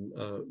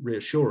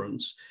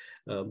reassurance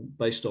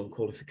based on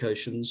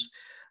qualifications.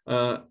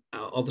 Are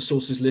the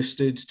sources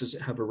listed? Does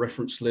it have a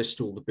reference list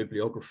or the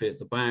bibliography at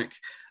the back?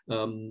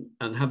 And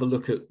have a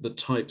look at the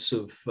types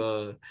of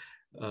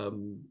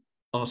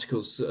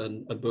articles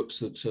and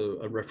books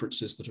and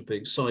references that are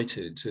being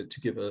cited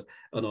to give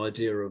an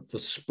idea of the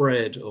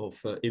spread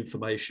of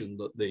information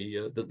that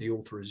the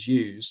author has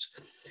used.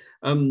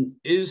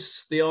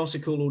 Is the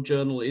article or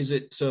journal, is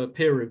it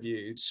peer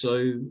reviewed?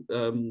 So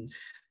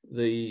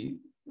the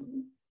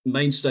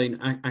mainstay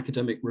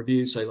academic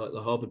reviews, say like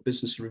the Harvard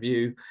Business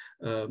Review,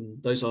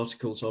 those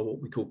articles are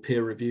what we call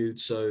peer reviewed.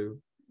 So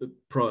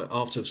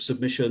after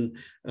submission,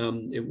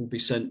 it will be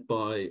sent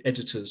by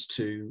editors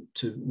to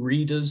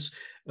readers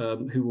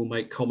who will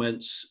make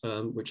comments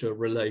which are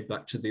relayed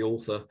back to the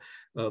author.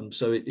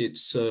 So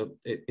it's a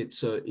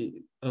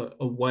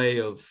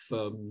way of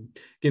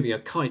giving a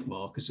kite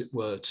mark, as it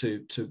were,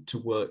 to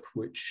work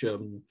which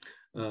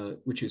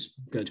is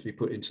going to be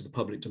put into the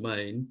public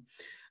domain.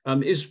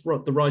 Is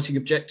the writing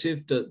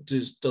objective?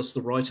 Does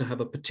the writer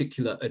have a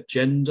particular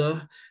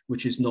agenda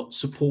which is not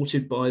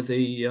supported by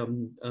the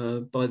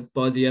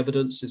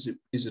evidence?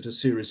 Is it a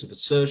series of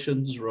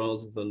assertions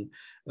rather than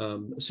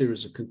a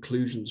series of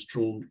conclusions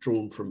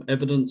drawn from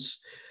evidence?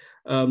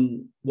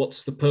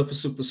 What's the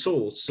purpose of the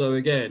source? So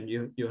again,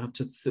 you have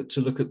to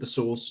look at the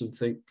source and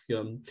think,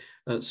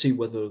 see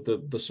whether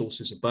the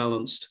sources are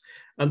balanced,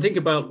 and think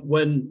about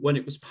when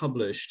it was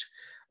published.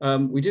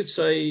 We did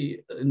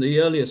say in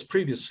the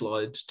previous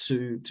slide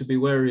to be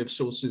wary of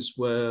sources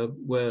where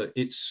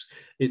it's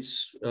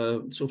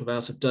sort of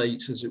out of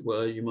date, as it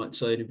were, you might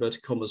say in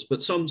inverted commas,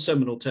 but some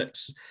seminal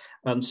texts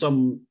and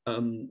some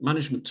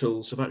management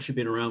tools have actually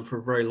been around for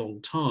a very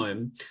long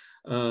time.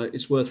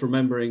 It's worth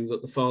remembering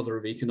that the father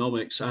of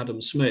economics,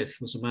 Adam Smith,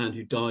 was a man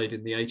who died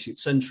in the 18th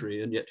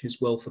century, and yet his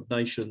Wealth of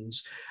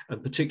Nations,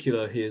 and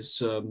particular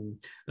his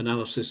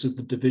analysis of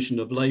the division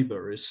of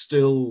labor, is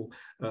still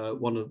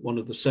one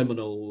of the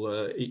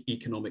seminal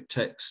economic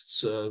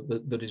texts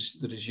that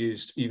is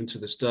used even to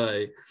this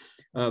day.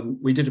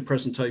 We did a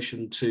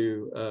presentation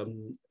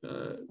to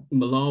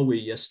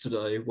Malawi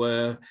yesterday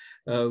where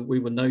we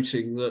were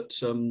noting that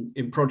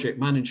in project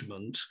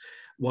management,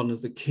 one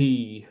of the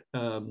key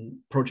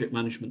project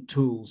management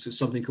tools is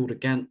something called a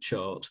Gantt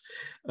chart.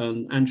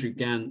 Andrew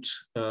Gantt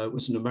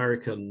was an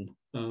American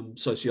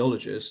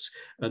sociologist,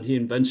 and he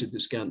invented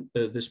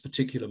this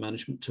particular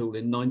management tool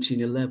in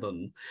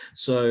 1911,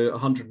 so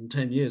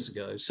 110 years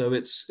ago. So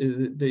it's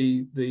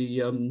the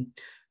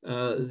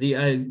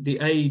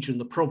age and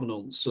the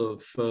provenance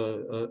of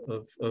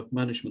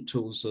management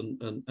tools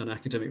and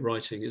academic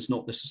writing is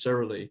not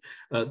necessarily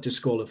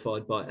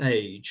disqualified by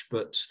age,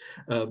 but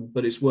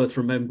it's worth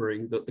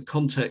remembering that the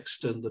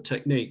context and the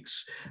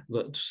techniques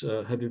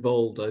that have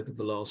evolved over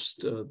the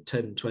last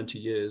 10, 20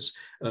 years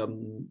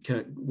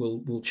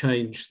will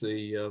change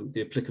the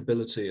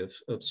applicability of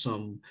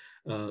some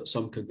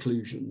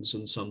conclusions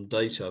and some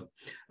data.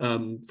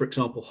 For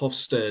example,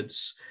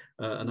 Hofstede's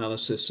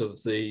analysis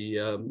of the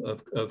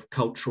of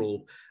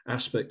cultural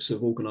aspects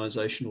of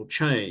organizational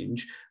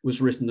change,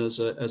 was written as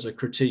a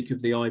critique of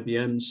the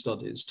IBM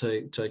studies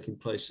taking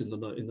place in the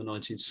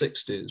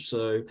 1960s.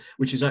 So,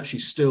 which is actually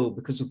still,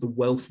 because of the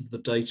wealth of the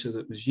data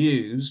that was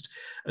used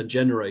and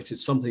generated,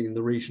 something in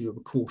the region of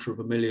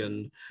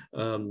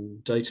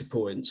 250,000 data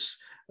points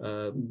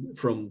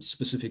from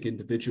specific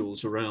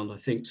individuals around, I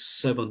think,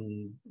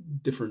 7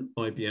 different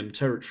IBM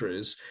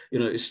territories.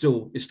 It's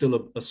still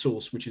a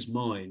source which is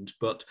mined,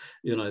 but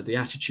the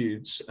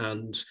attitudes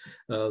and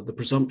the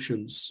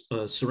presumptions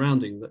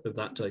surrounding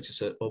that data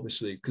set,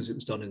 obviously, because it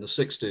was done in the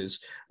 60s,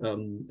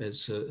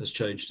 has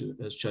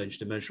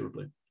changed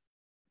immeasurably.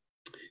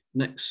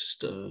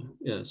 Next,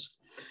 yes.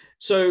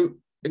 So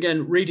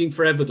again, reading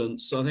for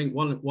evidence. I think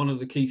one of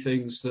the key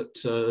things that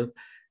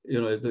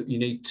that you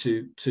need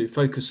to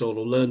focus on,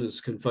 or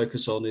learners can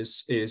focus on,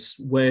 is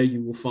where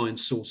you will find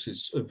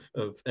sources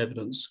of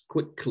evidence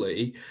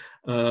quickly.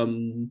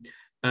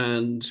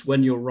 And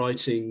when you're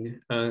writing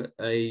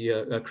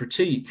a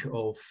critique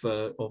of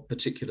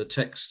particular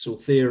texts or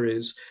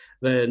theories,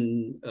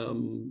 then,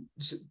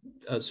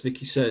 as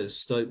Vicky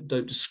says, don't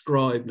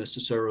describe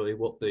necessarily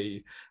what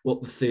the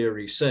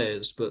theory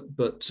says,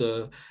 but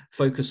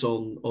focus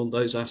on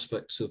those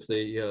aspects of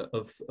the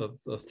of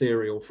a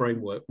theory or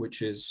framework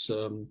which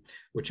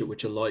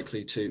are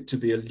likely to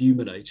be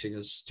illuminating,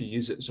 as to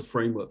use it as a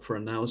framework for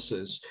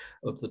analysis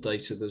of the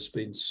data that's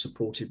been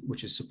supported,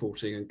 which is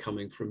supporting and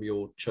coming from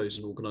your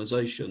chosen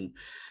organisation.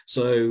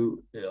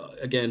 So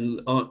again,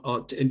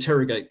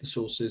 interrogate the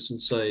sources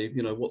and say,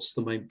 what's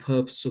the main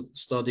purpose of the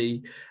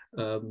study?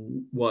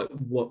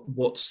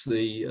 What's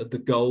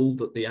the goal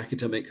that the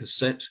academic has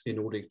set in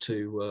order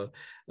to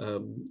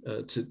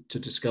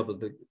discover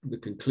the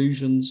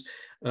conclusions?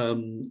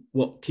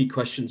 What key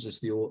questions is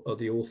the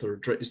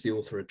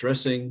author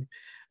addressing?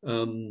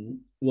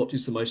 What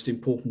is the most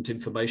important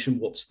information?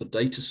 What's the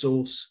data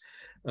source?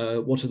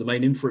 What are the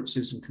main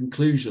inferences and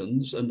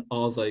conclusions, and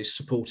are they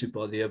supported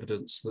by the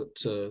evidence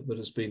that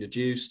has been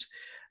adduced?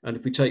 And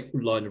if we take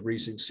line of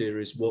reasoning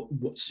series,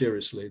 what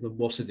seriously, then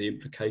what are the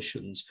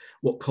implications?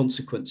 What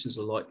consequences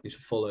are likely to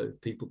follow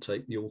if people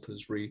take the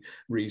author's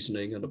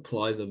reasoning and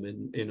apply them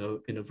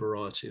in a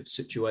variety of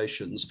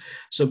situations?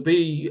 So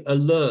be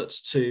alert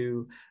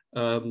to,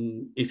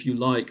 if you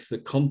like, the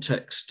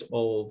context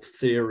of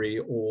theory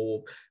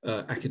or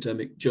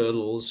academic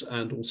journals,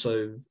 and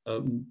also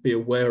be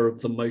aware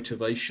of the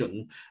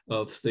motivation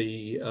of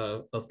the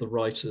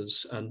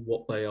writers and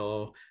what they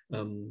are,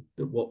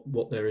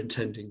 what they're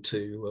intending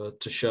to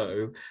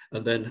show,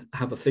 and then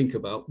have a think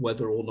about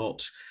whether or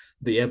not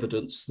the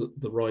evidence that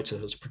the writer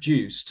has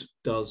produced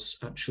does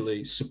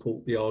actually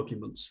support the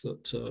arguments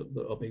that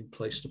are being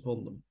placed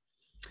upon them.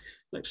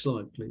 Next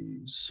slide,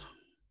 please.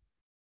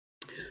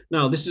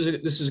 Now, this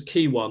is a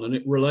key one, and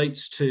it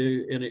relates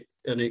to, and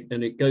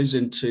it goes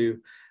into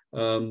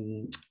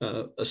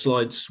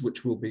slides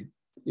which we'll be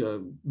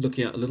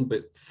looking at a little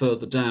bit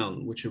further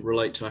down, which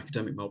relate to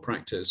academic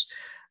malpractice.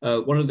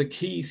 One of the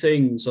key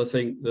things I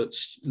think that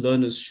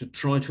learners should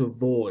try to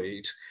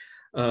avoid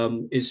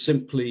is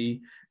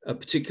simply,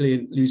 particularly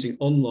in using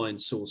online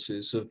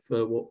sources,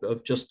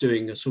 of just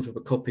doing a sort of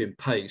a copy and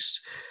paste.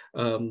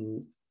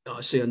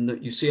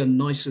 You see a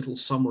nice little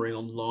summary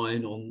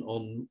online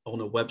on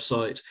a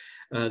website,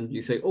 and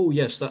you think, oh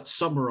yes, that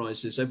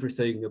summarizes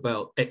everything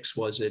about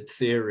XYZ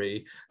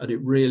theory, and it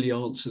really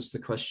answers the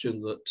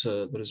question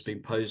that has been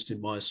posed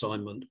in my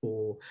assignment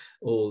or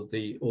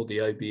the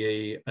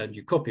OBE, and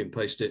you copy and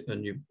paste it,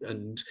 and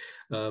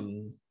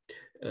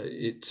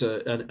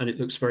it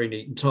looks very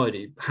neat and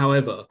tidy.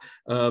 However,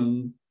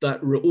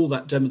 all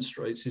that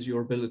demonstrates is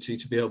your ability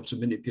to be able to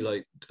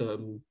manipulate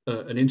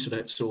an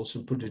internet source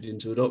and put it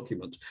into a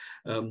document.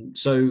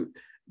 So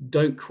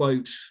don't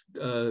quote,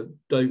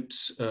 don't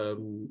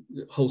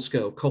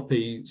whole-scale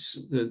copy,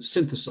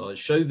 synthesize.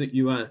 Show that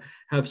you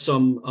have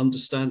some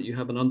understanding. You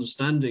have an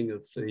understanding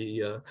of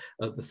the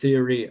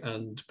theory,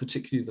 and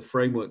particularly the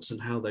frameworks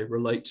and how they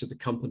relate to the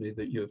company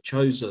that you have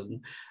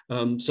chosen,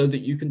 so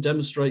that you can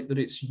demonstrate that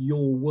it's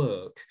your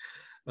work.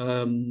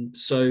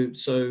 So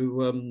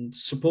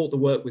support the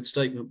work with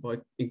statement by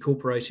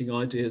incorporating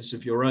ideas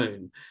of your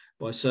own,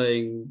 by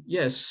saying,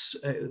 yes,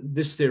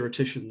 this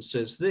theoretician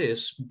says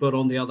this, but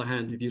on the other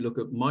hand, if you look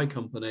at my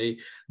company,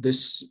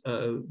 this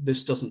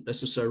doesn't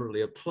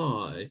necessarily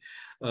apply.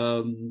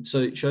 So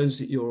it shows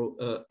that you're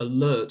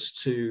alert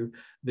to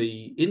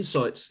the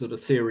insights that a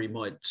theory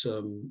might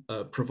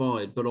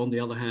provide, but on the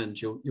other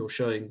hand, you're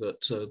showing that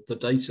the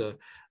data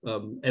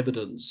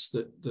evidence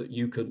that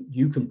you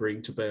can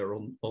bring to bear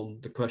on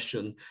the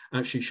question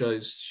actually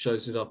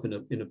shows it up in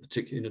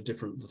a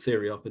different, the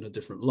theory up in a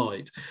different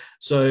light.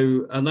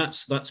 So, and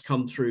that's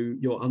come through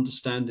your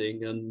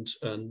understanding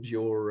and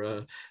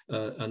your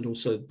and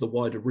also the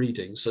wider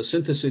reading. So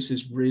synthesis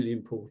is really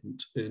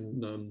important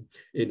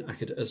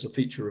as a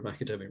feature of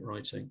academic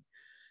writing.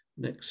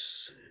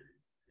 Next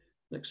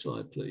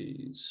slide,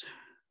 please.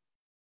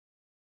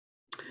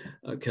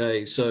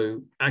 Okay,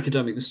 so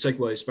this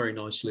segues very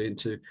nicely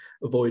into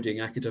avoiding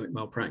academic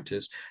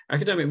malpractice.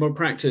 Academic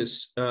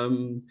malpractice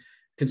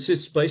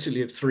consists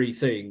basically of three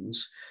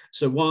things.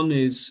 So one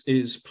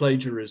is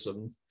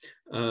plagiarism.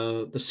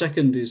 The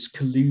second is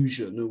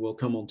collusion, and we'll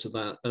come on to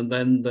that. And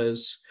then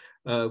there's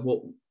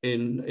what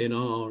in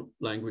our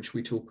language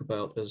we talk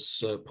about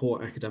as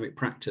poor academic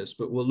practice,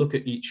 but we'll look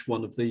at each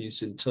one of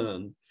these in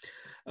turn.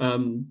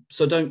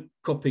 So don't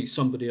copy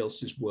somebody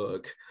else's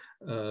work.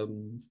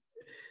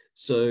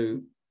 So,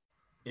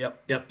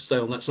 yep, stay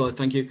on that slide,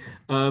 thank you.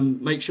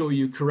 Make sure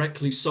you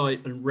correctly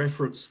cite and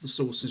reference the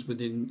sources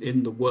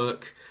in the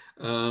work.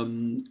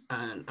 And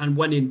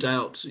when in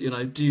doubt,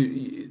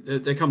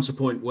 there comes a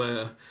point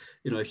where,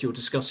 if you're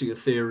discussing a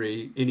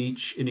theory in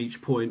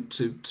each point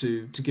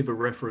to give a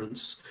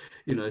reference,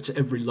 to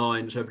every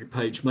line, to every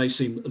page may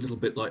seem a little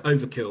bit like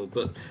overkill,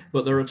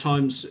 but there are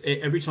times,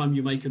 every time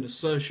you make an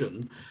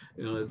assertion,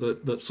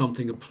 that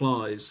something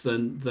applies,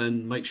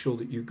 then make sure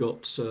that you've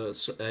got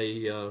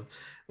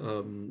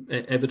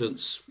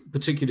evidence,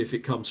 particularly if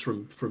it comes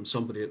from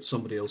somebody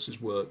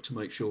else's work, to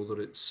make sure that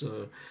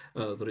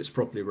it's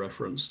properly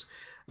referenced.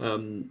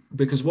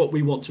 Because what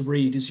we want to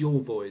read is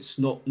your voice,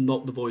 not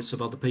the voice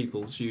of other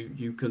people's.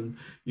 You can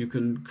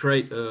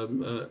create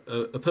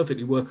a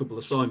perfectly workable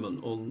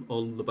assignment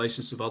on the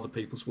basis of other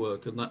people's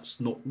work, and that's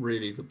not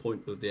really the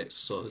point of the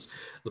exercise.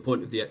 The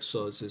point of the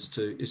exercise is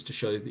to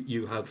show that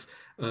you have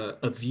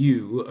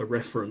a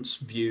reference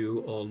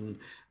view on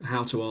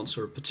how to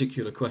answer a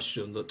particular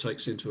question that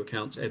takes into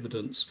account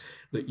evidence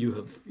that you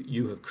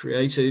have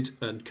created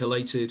and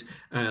collated,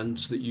 and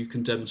that you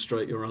can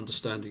demonstrate your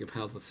understanding of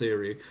how the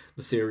theory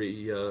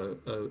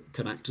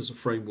can act as a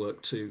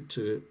framework to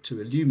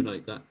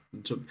illuminate that,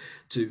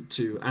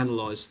 to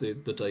analyze the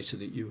data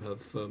that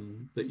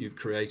you've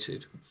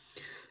created.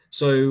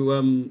 So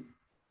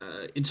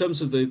in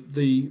terms of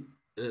the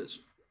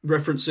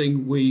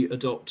referencing, we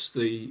adopt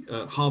the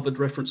Harvard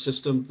reference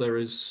system. There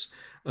is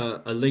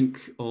a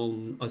link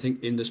on, I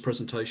think, in this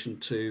presentation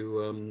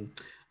to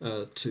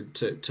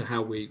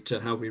how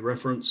we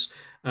reference,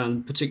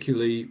 and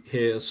particularly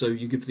here. So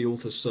you give the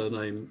author's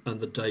surname and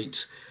the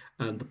date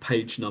and the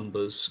page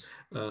numbers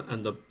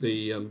and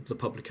the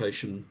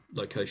publication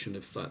location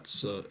if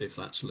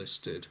that's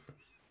listed.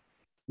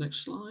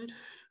 Next slide.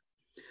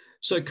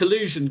 So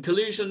collusion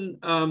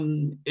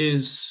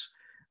is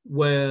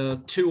where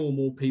two or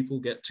more people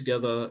get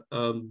together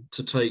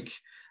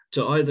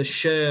to either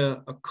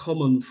share a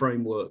common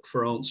framework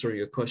for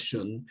answering a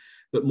question,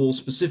 but more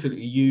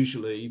specifically,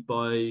 usually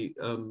by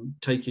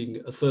taking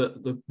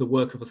the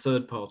work of a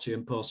third party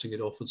and passing it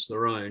off as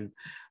their own.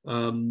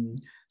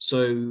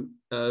 So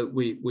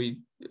we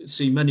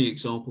see many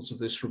examples of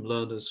this from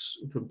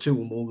two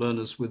or more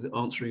learners with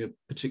answering a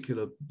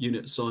particular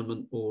unit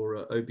assignment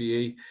or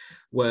OBE,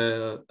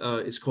 where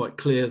it's quite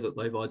clear that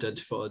they've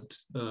identified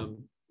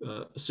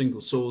a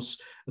single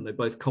source, and they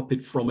both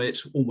copied from it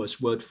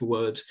almost word for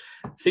word,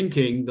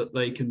 thinking that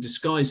they can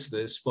disguise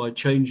this by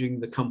changing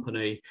the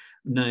company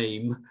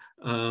name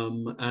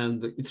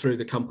and through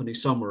the company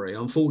summary,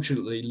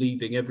 unfortunately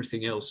leaving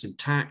everything else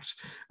intact,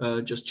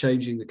 just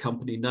changing the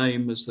company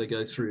name as they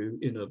go through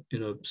in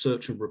a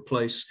search and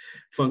replace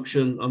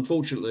function.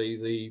 Unfortunately,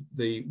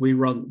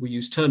 we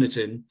use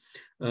Turnitin,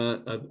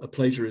 a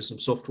plagiarism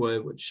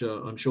software, which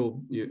I'm sure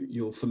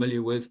you're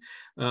familiar with,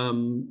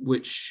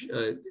 which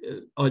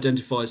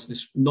identifies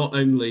this, not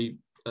only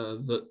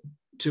that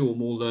two or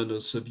more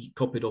learners have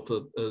copied off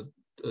a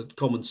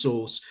common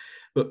source,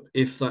 but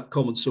if that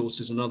common source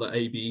is another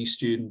ABE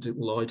student, it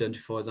will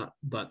identify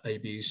that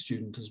ABE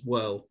student as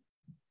well.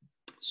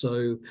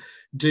 So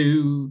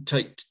do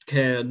take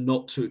care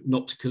not to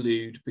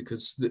collude,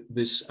 because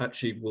this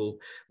actually will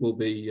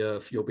be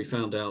you'll be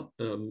found out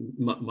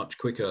much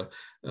quicker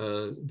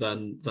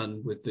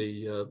than with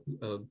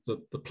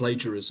the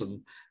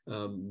plagiarism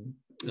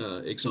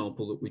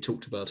example that we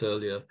talked about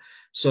earlier.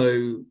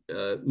 So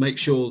make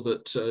sure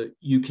that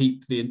you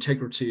keep the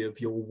integrity of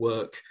your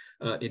work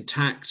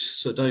intact.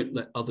 So don't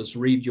let others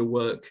read your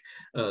work.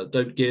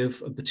 Don't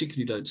give, and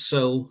particularly don't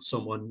sell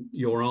someone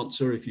your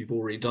answer if you've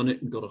already done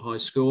it and got a high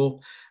score,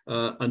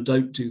 and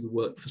don't do the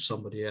work for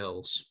somebody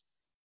else.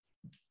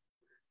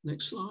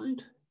 Next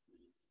slide.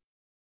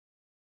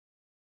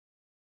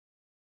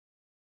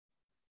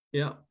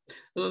 Yeah,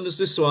 and then there's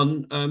this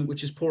one,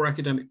 which is poor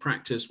academic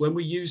practice. When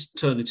we use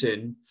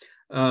Turnitin,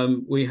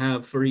 we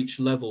have for each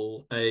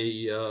level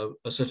a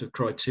set of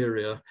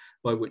criteria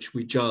by which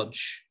we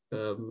judge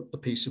a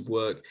piece of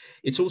work.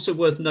 It's also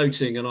worth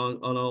noting, and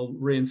I'll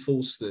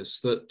reinforce this,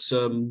 that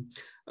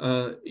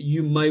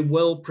you may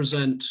well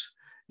present,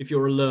 if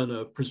you're a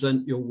learner,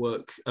 present your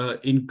work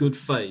in good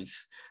faith,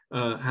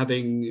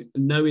 having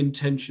no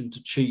intention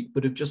to cheat,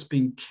 but have just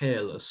been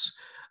careless.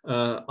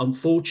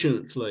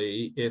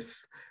 Unfortunately,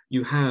 if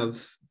you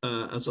have,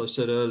 as I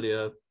said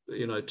earlier,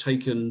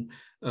 taken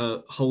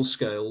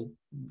whole-scale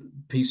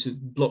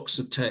blocks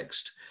of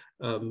text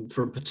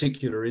from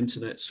particular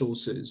internet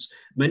sources,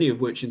 many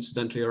of which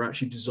incidentally are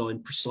actually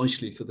designed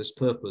precisely for this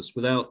purpose,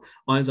 without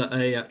either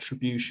A,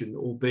 attribution,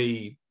 or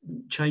B,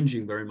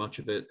 changing very much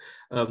of it,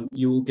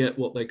 you will get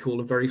what they call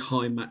a very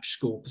high match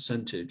score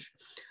percentage.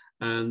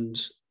 And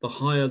the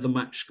higher the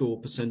match score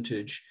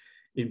percentage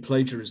in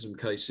plagiarism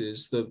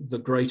cases,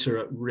 the greater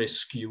at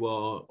risk you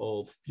are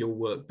of your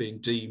work being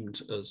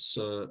deemed as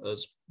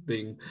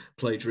being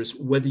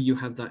plagiarist, whether you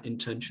had that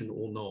intention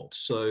or not.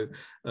 So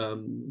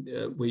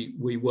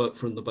we work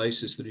from the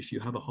basis that if you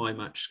have a high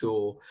match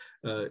score,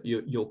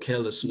 your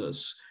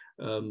carelessness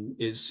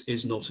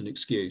is not an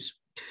excuse.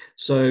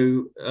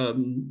 So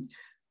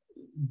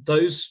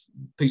those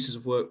pieces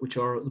of work which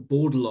are at the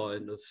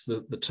borderline of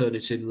the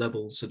Turnitin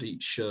levels at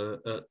each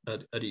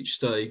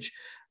stage,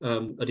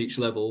 at each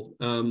level,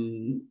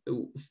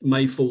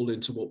 may fall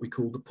into what we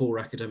call the poor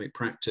academic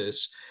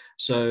practice.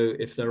 So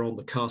if they're on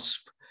the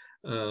cusp,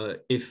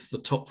 if the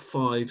top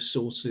 5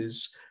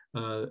 sources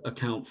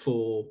account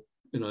for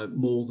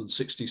more than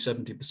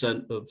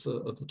 60-70%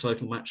 of the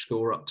total match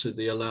score up to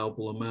the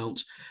allowable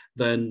amount,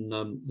 then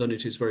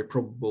it is very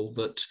probable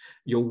that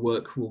your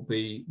work will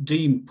be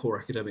deemed poor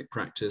academic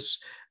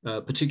practice,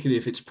 particularly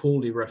if it's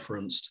poorly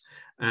referenced,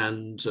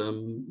 and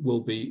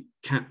will be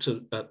capped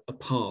at a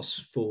pass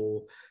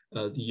for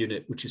the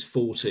unit, which is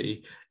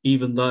 40,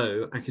 even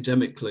though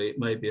academically it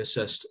may be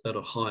assessed at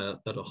a higher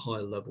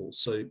level.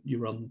 So you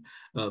run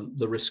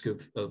the risk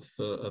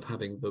of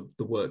having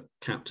the work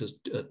capped as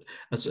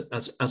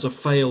a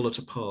fail at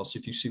a pass,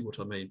 if you see what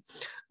I mean.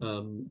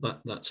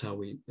 That's how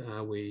we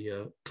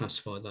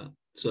classify that.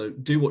 So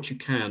do what you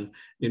can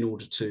in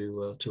order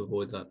to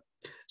avoid that.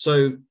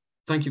 So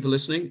thank you for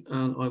listening,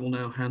 and I will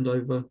now hand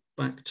over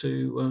back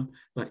to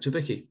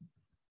Vicky.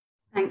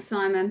 Thanks,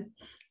 Simon.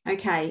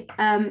 Okay,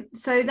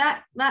 so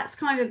that's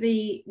kind of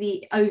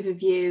the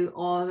overview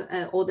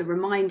or the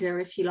reminder,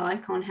 if you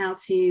like, on how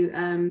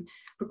to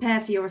prepare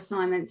for your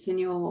assignments and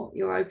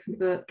your open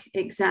book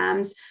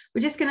exams.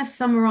 We're just going to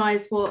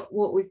summarise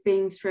what we've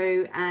been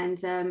through and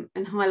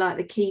highlight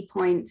the key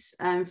points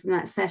from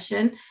that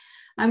session.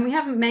 And we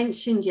haven't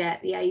mentioned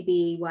yet the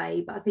ABE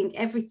way, but I think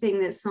everything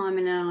that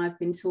Simon and I have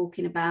been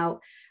talking about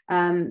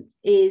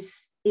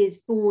is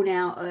born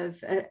out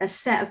of a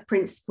set of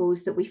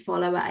principles that we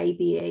follow at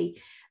ABE.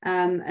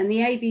 And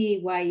the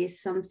ABE way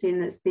is something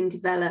that's been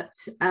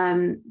developed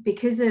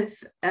because of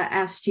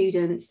our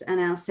students and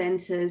our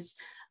centres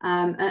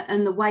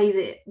and the way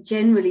that,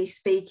 generally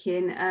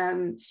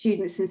speaking,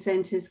 students and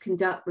centres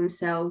conduct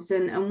themselves.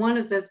 And one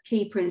of the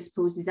key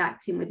principles is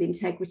acting with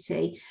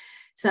integrity.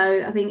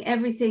 So I think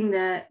everything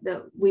that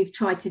we've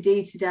tried to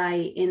do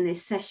today in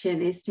this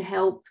session is to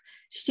help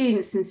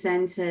students and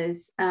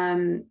centres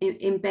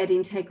embed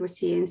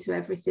integrity into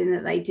everything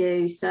that they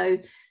do. So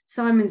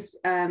Simon's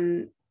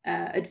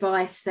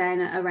advice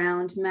then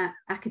around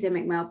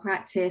academic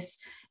malpractice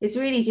is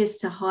really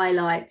just to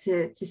highlight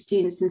to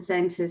students and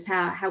centres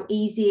how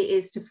easy it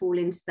is to fall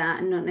into that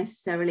and not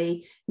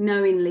necessarily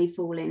knowingly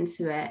fall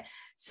into it.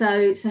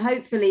 So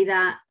hopefully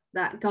that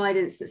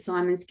guidance that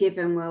Simon's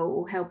given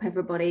will help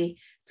everybody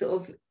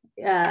sort of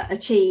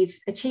achieve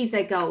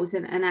their goals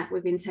and act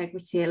with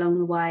integrity along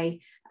the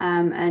way,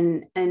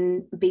 and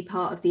be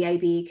part of the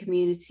ABE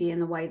community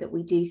and the way that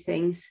we do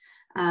things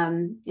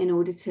in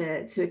order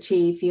to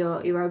achieve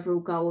your overall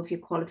goal of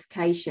your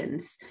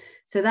qualifications.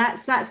 So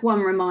that's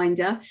one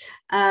reminder.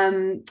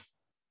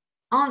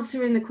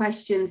 Answering the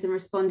questions and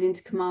responding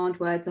to command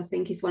words, I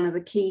think, is one of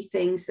the key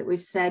things that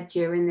we've said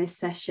during this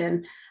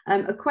session.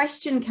 A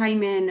question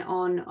came in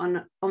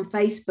on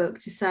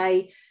Facebook to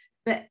say,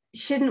 but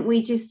shouldn't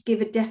we just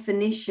give a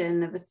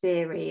definition of a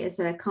theory as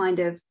a kind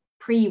of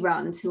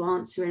pre-run to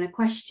answering a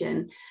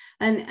question?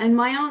 And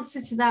my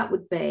answer to that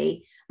would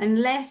be,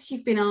 unless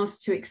you've been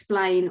asked to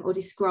explain or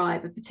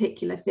describe a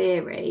particular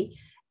theory,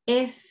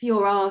 if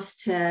you're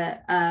asked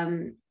to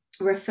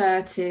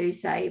refer to,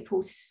 say,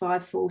 Porter's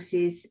 5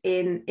 forces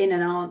in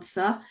an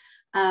answer,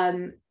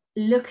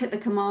 look at the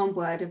command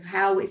word of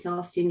how it's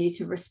asking you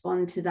to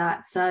respond to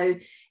that. So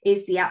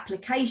is the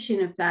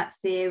application of that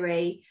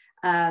theory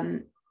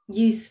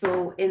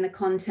useful in the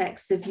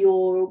context of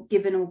your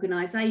given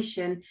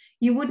organisation?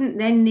 You wouldn't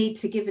then need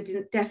to give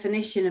a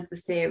definition of the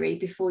theory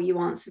before you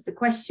answered the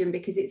question,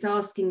 because it's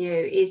asking you,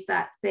 is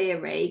that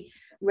theory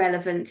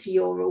relevant to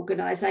your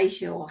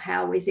organisation, or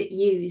how is it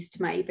used,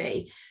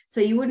 maybe?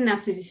 So you wouldn't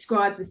have to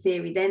describe the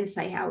theory, then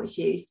say how it's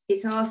used.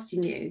 It's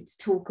asking you to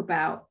talk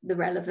about the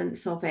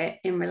relevance of it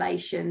in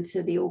relation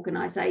to the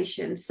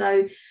organisation.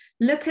 So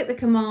look at the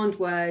command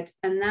word,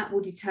 and that will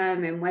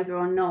determine whether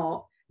or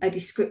not a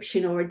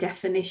description or a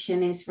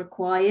definition is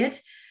required.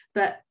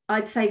 But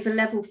I'd say for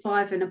level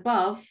 5 and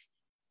above,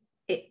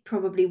 it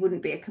probably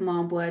wouldn't be a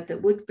command word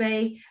that would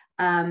be.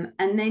 And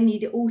then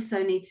you'd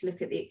also need to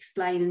look at the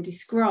explain and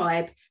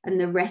describe and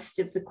the rest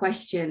of the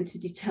question to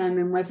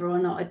determine whether or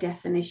not a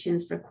definition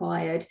is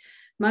required.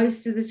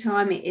 Most of the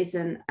time it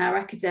isn't. Our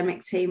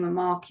academic team are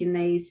marking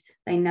these.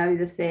 They know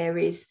the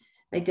theories.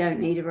 They don't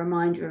need a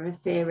reminder of a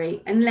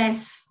theory,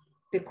 unless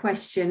the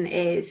question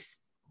is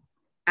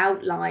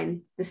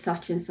outline the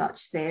such and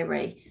such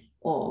theory.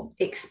 or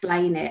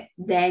explain it,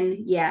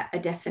 then yeah, a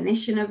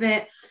definition of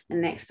it and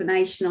an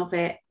explanation of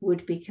it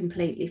would be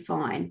completely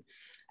fine.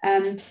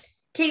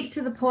 Keep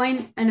to the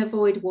point and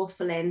avoid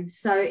waffling.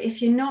 So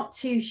if you're not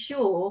too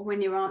sure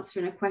when you're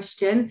answering a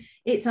question,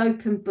 it's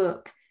open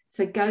book.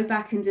 So go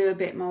back and do a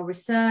bit more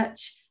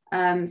research.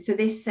 For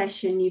this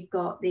session, you've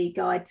got the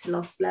guide to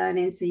lost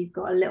learning. So you've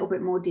got a little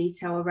bit more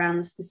detail around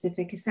the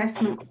specific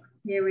assessment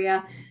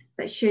criteria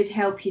that should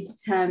help you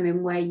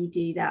determine where you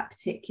do that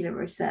particular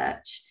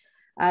research.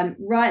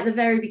 Right at the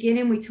very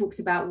beginning, we talked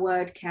about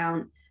word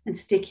count and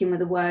sticking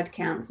with a word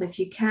count. So if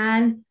you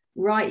can,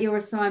 write your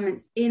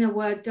assignments in a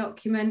Word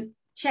document,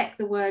 check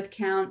the word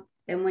count.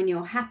 Then when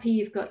you're happy,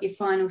 you've got your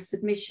final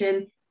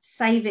submission,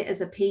 save it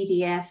as a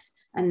PDF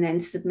and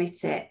then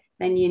submit it.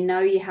 Then you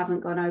know you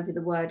haven't gone over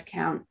the word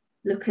count.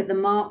 Look at the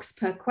marks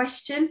per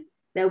question.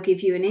 They'll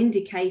give you an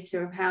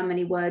indicator of how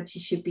many words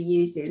you should be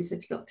using. So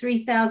if you've got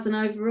 3,000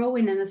 overall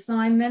in an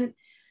assignment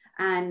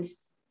and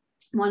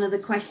one of the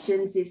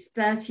questions is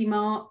 30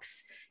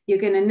 marks, you're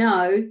going to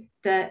know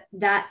that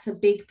that's a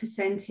big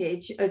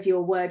percentage of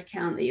your word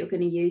count that you're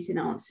going to use in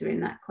answering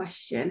that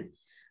question.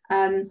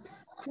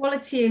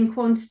 Quality and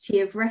quantity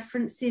of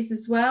references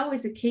as well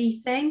is a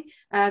key thing.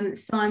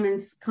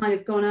 Simon's kind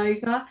of gone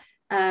over.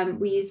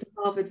 We use the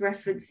Harvard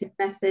referencing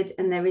method,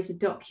 and there is a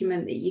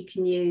document that you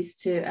can use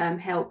to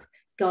help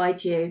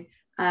guide you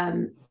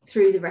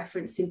through the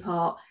referencing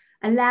part.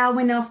 Allow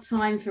enough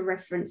time for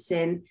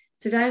referencing.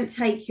 So don't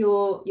take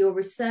your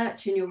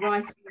research and your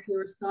writing of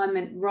your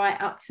assignment right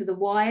up to the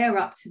wire,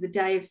 up to the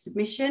day of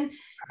submission,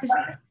 because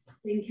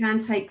it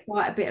can take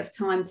quite a bit of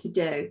time to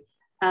do.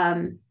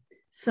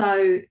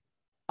 So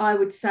I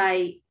would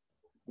say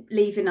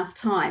leave enough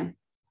time.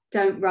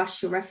 Don't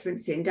rush your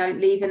referencing.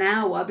 Don't leave an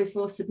hour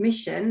before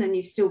submission and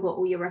you've still got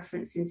all your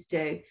referencing to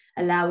do.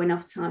 Allow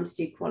enough time to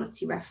do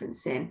quality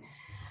referencing.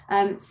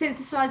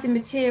 Synthesizing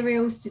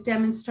materials to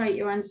demonstrate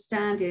your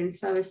understanding.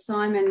 So as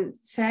Simon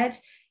said,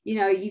 you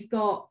know, you've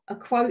got a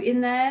quote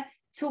in there.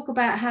 Talk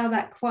about how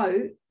that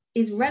quote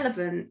is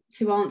relevant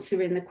to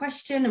answering the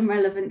question and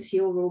relevant to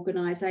your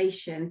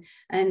organisation,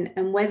 and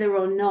whether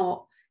or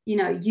not, you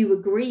know, you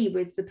agree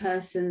with the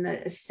person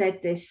that has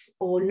said this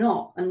or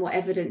not, and what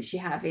evidence you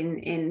have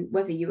in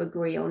whether you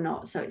agree or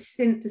not. So it's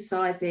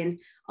synthesizing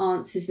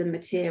answers and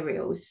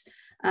materials.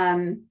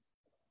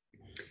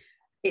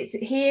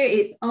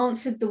 It's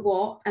answered the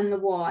what and the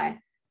why.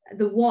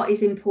 The what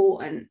is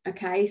important.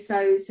 Okay,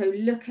 so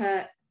look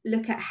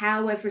at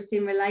how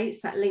everything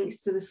relates. That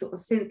links to the sort of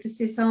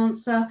synthesis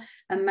answer,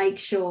 and make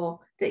sure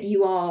that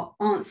you are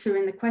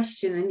answering the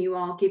question and you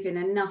are giving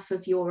enough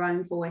of your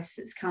own voice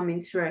that's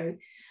coming through.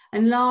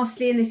 And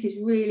lastly, and this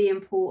is really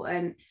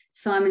important,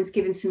 Simon's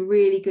given some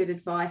really good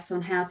advice on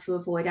how to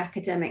avoid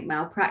academic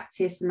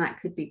malpractice, and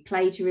that could be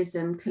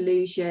plagiarism,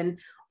 collusion,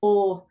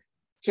 or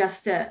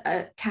just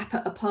a cap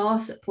at a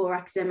pass at poor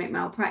academic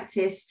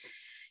malpractice.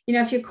 You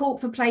know, if you're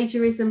caught for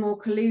plagiarism or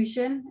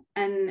collusion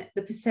and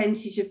the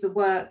percentage of the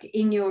work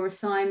in your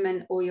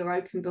assignment or your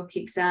open book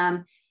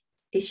exam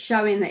is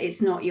showing that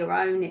it's not your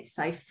own, it's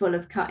say full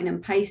of cutting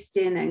and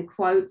pasting and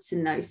quotes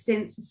and no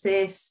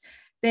synthesis,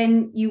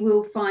 then you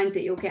will find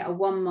that you'll get a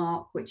 1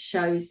 mark, which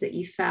shows that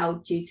you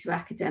failed due to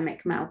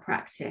academic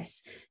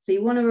malpractice. So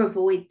you want to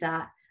avoid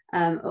that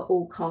at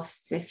all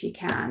costs if you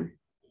can.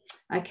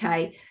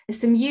 Okay, there's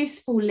some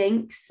useful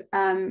links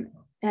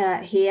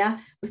here.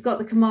 We've got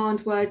the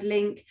command word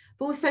link.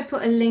 I've also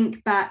put a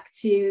link back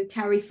to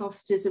Carrie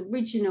Foster's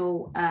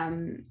original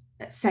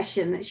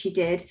session that she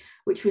did,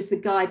 which was the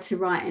guide to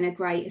writing a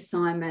great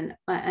assignment,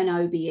 an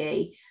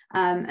OBE.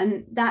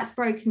 And that's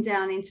broken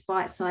down into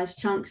bite-sized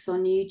chunks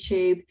on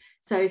YouTube.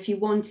 So if you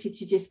wanted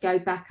to just go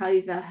back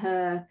over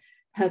her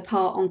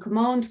part on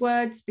command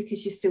words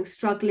because you're still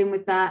struggling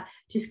with that,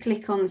 just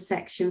click on the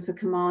section for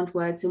command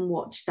words and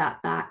watch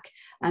that back.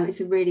 It's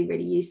a really,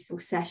 really useful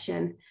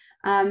session.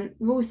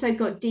 We've also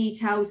got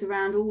details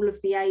around all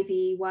of the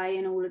ABE way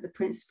and all of the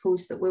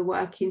principles that we're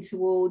working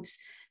towards.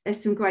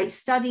 There's some great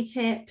study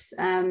tips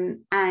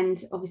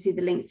and obviously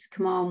the links to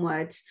command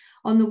words.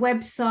 On the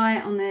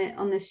website,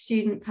 on the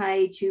student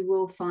page, you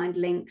will find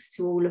links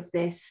to all of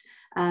this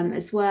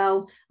as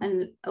well.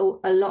 And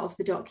a lot of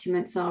the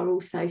documents are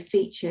also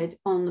featured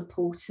on the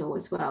portal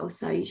as well.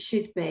 So you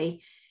should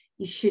be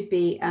able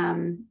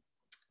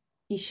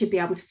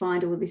to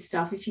find all this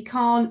stuff. If you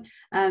can't,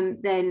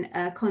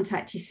 then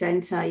contact your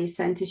centre. Your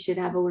centre should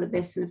have all of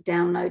this and have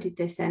downloaded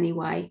this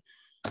anyway.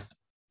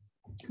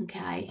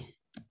 Okay.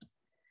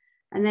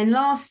 And then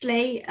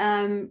lastly,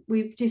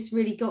 we've just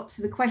really got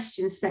to the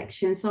questions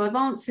section. So I've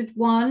answered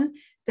one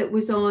that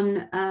was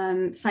on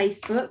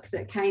Facebook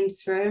that came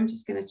through. I'm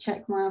just going to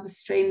check my other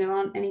stream. There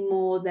aren't any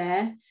more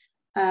there.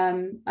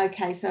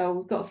 Okay, so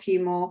we've got a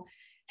few more.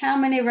 How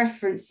many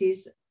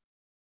references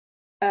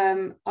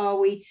are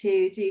we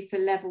to do for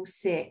level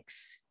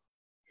 6?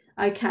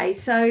 Okay,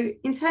 so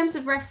in terms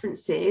of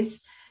references,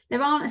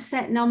 there aren't a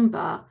set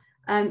number.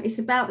 It's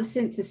about the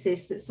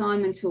synthesis that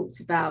Simon talked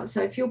about.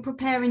 So if you're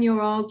preparing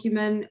your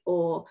argument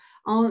or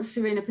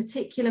answering a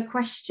particular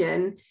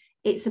question,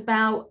 it's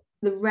about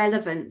the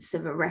relevance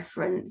of a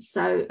reference.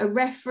 So a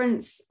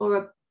reference or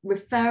a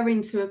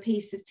referring to a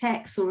piece of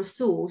text or a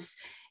source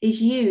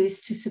is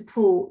used to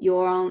support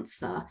your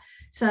answer.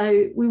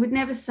 So we would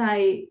never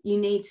say you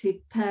need to,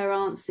 per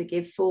answer,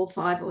 give 4,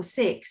 5 or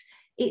 6.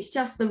 It's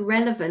just the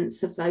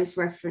relevance of those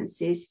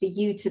references for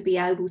you to be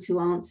able to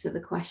answer the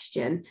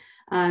question.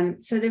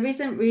 So there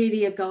isn't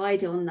really a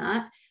guide on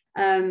that.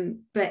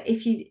 But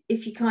if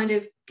you kind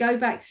of go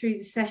back through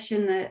the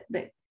session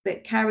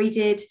that Carrie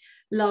did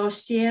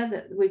last year,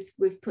 that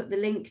we've put the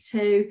link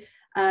to,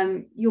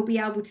 you'll be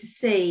able to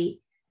see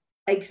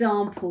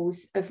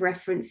examples of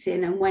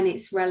referencing and when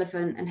it's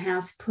relevant and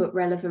how to put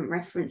relevant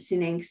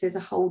referencing in, because there's a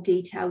whole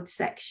detailed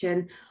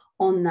section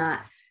on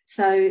that.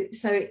 So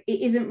it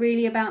isn't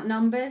really about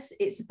numbers,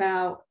 it's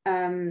about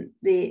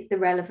the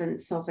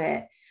relevance of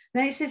it.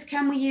 Then it says,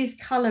 can we use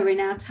colour in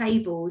our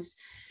tables?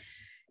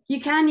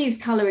 You can use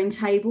colour in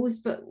tables,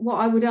 but what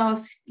I would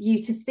ask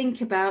you to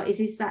think about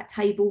is that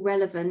table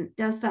relevant?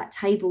 Does that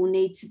table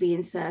need to be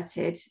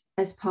inserted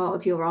as part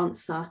of your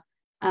answer?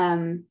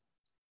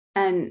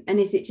 And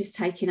is it just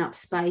taking up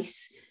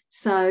space?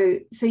 So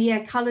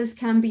yeah, colours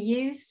can be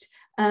used,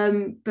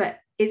 but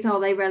are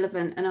they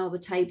relevant, and are the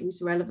tables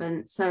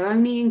relevant? So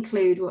only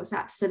include what's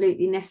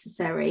absolutely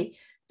necessary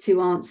to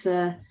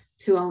answer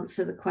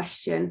the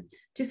question.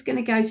 Just going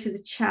to go to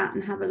the chat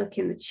and have a look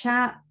in the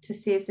chat to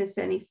see if there's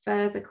any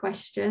further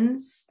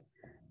questions.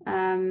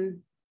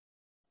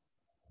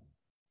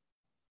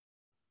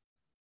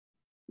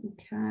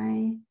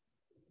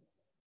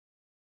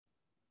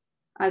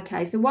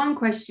 Okay, so one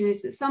question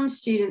is that some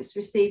students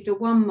received a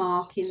 1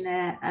 mark in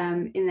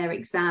their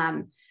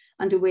exam,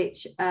 under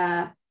which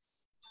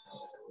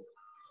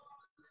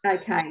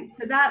okay,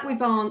 so that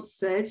we've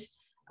answered.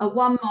 A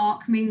 1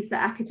 mark means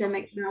that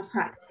academic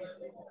malpractice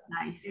took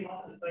place.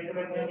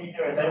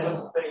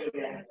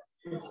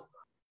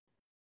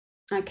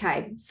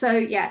 Okay, so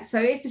yeah, so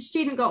if a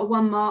student got a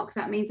 1 mark,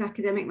 that means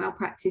academic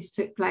malpractice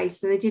took place.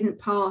 So they didn't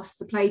pass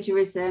the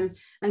plagiarism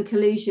and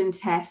collusion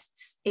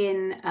tests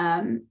in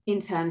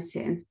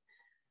Turnitin.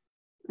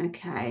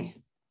 Okay.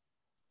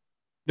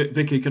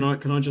 Vicky, can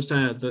I just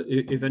add that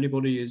if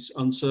anybody is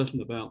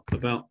uncertain about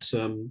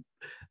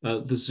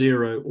the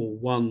 0 or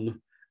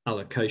 1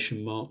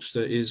 allocation marks,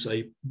 there is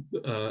a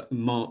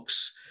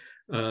marks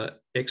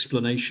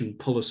explanation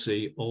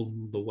policy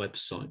on the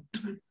website.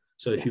 Mm-hmm.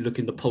 So if you look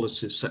in the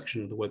policies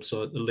section of the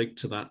website, the link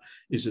to that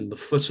is in the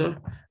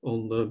footer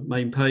on the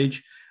main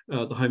page,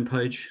 the home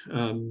page.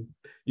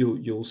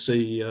 You'll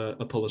see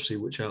a policy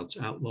which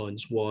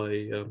outlines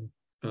why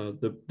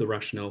the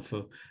rationale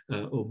for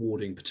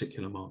awarding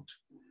particular marks.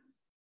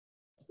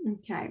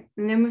 Okay,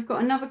 and then we've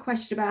got another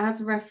question about how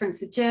to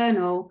reference a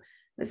journal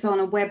that's on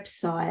a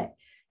website.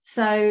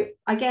 So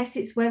I guess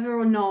it's whether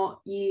or not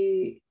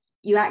you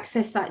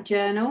access that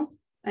journal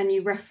and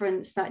you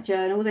reference that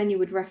journal, then you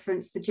would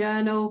reference the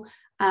journal,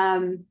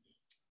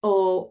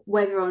 or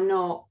whether or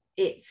not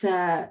it's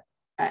a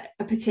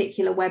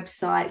particular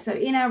website. So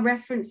in our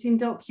referencing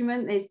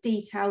document, there's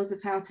details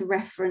of how to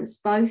reference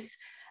both.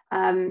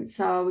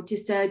 So I would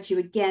just urge you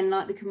again,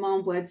 like the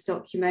command words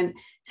document,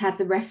 to have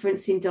the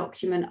referencing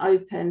document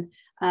open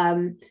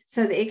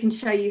so that it can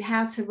show you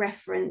how to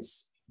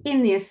reference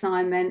in the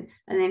assignment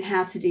and then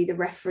how to do the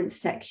reference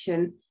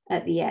section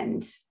at the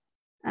end.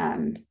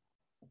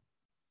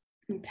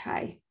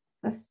 Okay,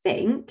 I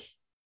think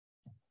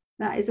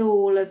that is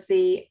all of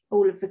the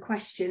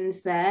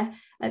questions there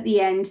at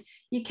the end.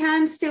 You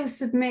can still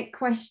submit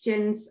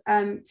questions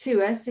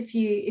to us if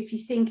you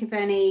think of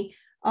any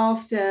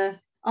after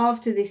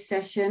this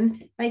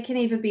session. They can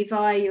either be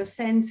via your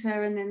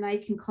centre, and then they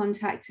can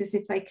contact us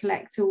if they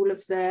collect all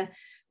of the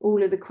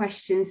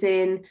questions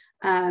in.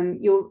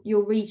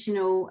 Your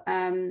regional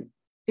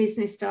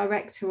business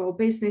director or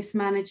business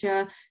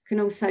manager can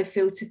also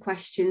filter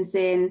questions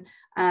in.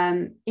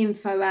 You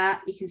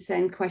can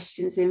send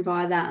questions in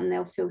via that, and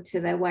they'll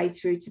filter their way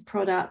through to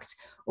product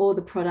or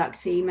the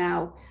product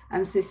email.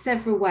 So there's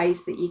several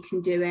ways that you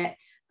can do it.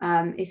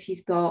 If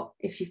you've got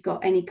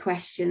any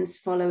questions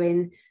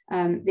following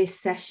this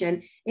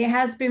session, it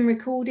has been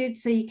recorded,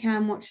 so you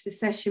can watch the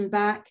session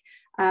back,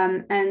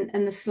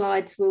 and the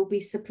slides will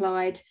be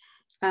supplied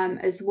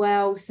as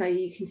well, so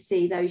you can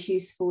see those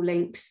useful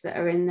links that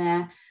are in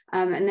there.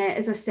 And there,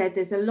 as I said,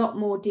 there's a lot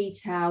more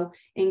detail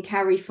in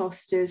Carrie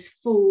Foster's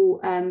full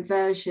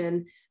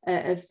version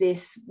of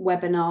this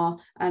webinar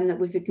that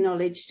we've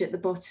acknowledged at the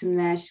bottom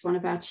there. She's one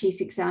of our chief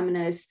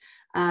examiners.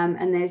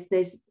 And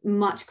there's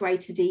much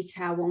greater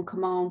detail on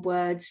command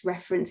words,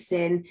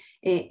 referencing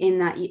in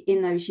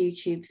those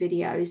YouTube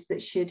videos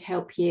that should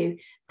help you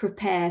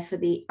prepare for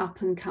the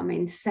up and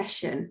coming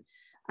session.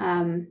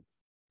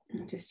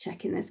 I'm just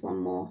checking, there's one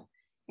more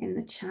in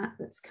the chat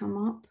that's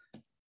come up.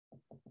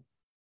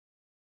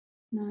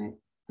 No,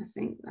 I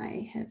think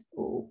they have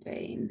all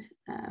been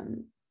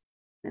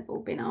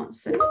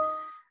answered.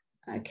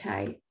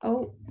 Okay.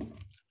 Oh,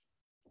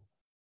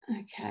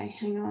 okay,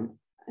 hang on.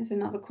 There's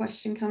another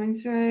question coming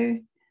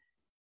through.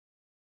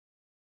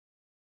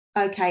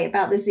 Okay,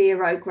 about the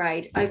 0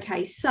 grade.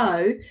 Okay,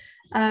 so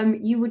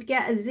you would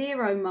get a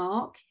 0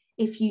 mark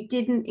if you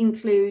didn't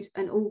include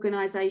an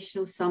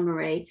organisational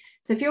summary.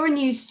 So if you're a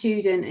new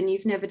student and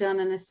you've never done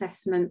an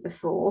assessment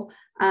before,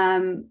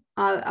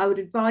 I would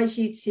advise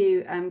you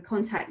to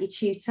contact your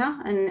tutor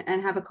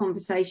and have a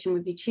conversation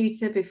with your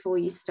tutor before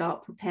you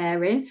start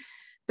preparing.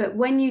 But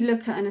when you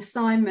look at an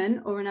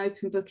assignment or an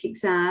open book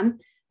exam,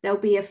 there'll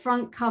be a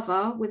front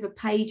cover with a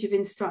page of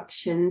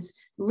instructions.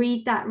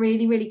 Read that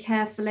really, really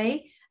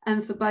carefully.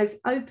 And for both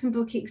open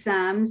book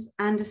exams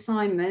and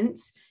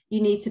assignments,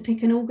 you need to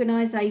pick an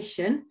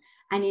organisation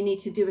and you need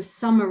to do a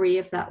summary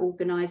of that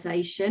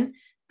organisation.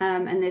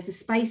 And there's a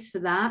space for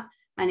that.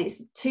 And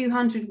it's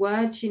 200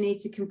 words you need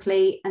to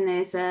complete. And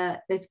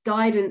there's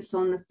guidance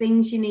on the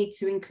things you need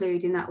to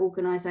include in that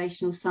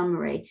organisational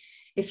summary.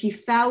 If you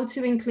fail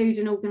to include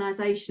an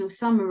organisational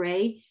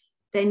summary,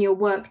 then your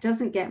work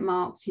doesn't get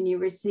marked and you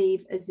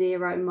receive a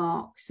 0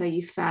 mark, so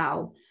you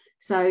fail.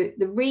 So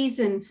the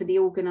reason for the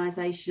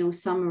organisational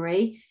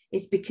summary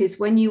is because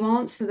when you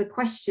answer the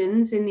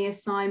questions in the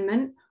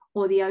assignment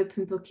or the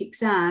open book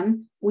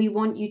exam, we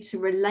want you to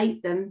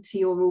relate them to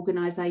your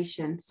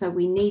organisation. So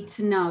we need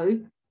to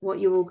know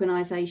what your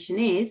organisation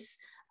is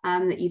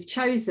that you've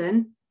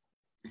chosen,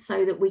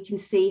 so that we can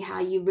see how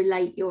you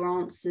relate your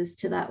answers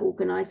to that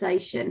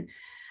organisation.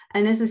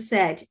 And as I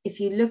said, if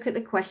you look at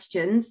the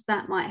questions,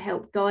 that might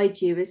help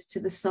guide you as to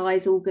the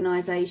size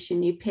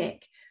organisation you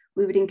pick.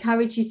 We would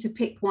encourage you to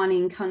pick one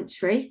in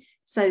country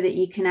so that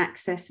you can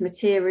access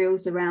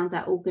materials around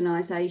that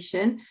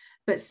organisation.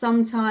 But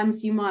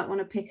sometimes you might want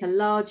to pick a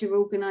larger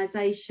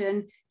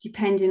organisation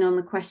depending on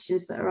the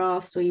questions that are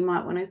asked, or you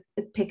might want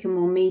to pick a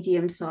more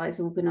medium-sized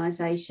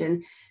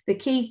organisation. The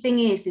key thing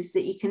is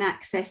that you can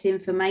access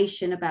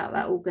information about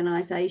that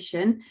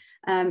organisation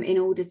in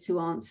order to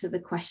answer the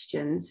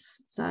questions.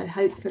 So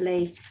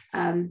hopefully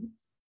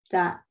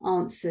that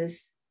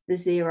answers the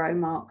 0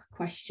 mark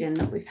question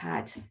that we've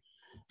had.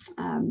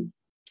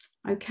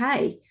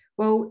 Okay.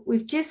 Well,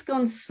 we've just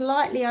gone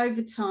slightly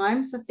over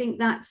time, so I think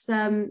that's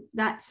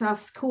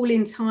us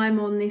calling time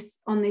on this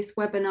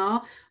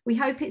webinar. We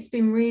hope it's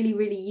been really,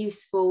 really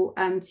useful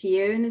to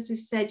you. And as we've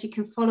said, you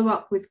can follow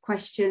up with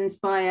questions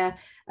via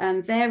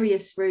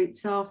various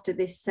routes after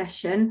this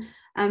session.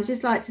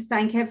 Just like to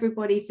thank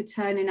everybody for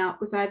turning up.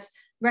 We've had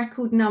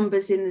record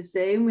numbers in the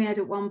Zoom. We had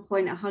at one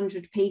point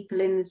 100 people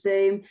in the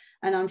Zoom,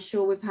 and I'm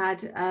sure we've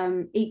had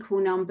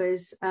equal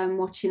numbers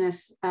watching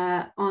us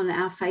on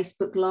our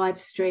Facebook live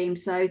stream.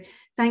 So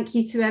thank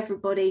you to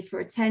everybody for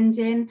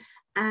attending,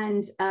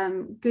 and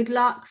good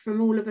luck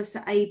from all of us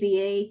at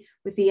ABE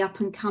with the up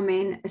and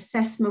coming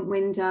assessment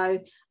window.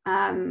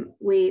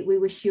 We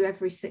wish you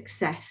every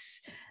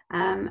success,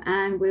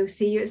 and we'll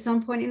see you at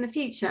some point in the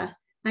future.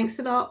 Thanks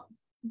a lot.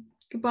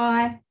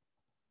 Goodbye.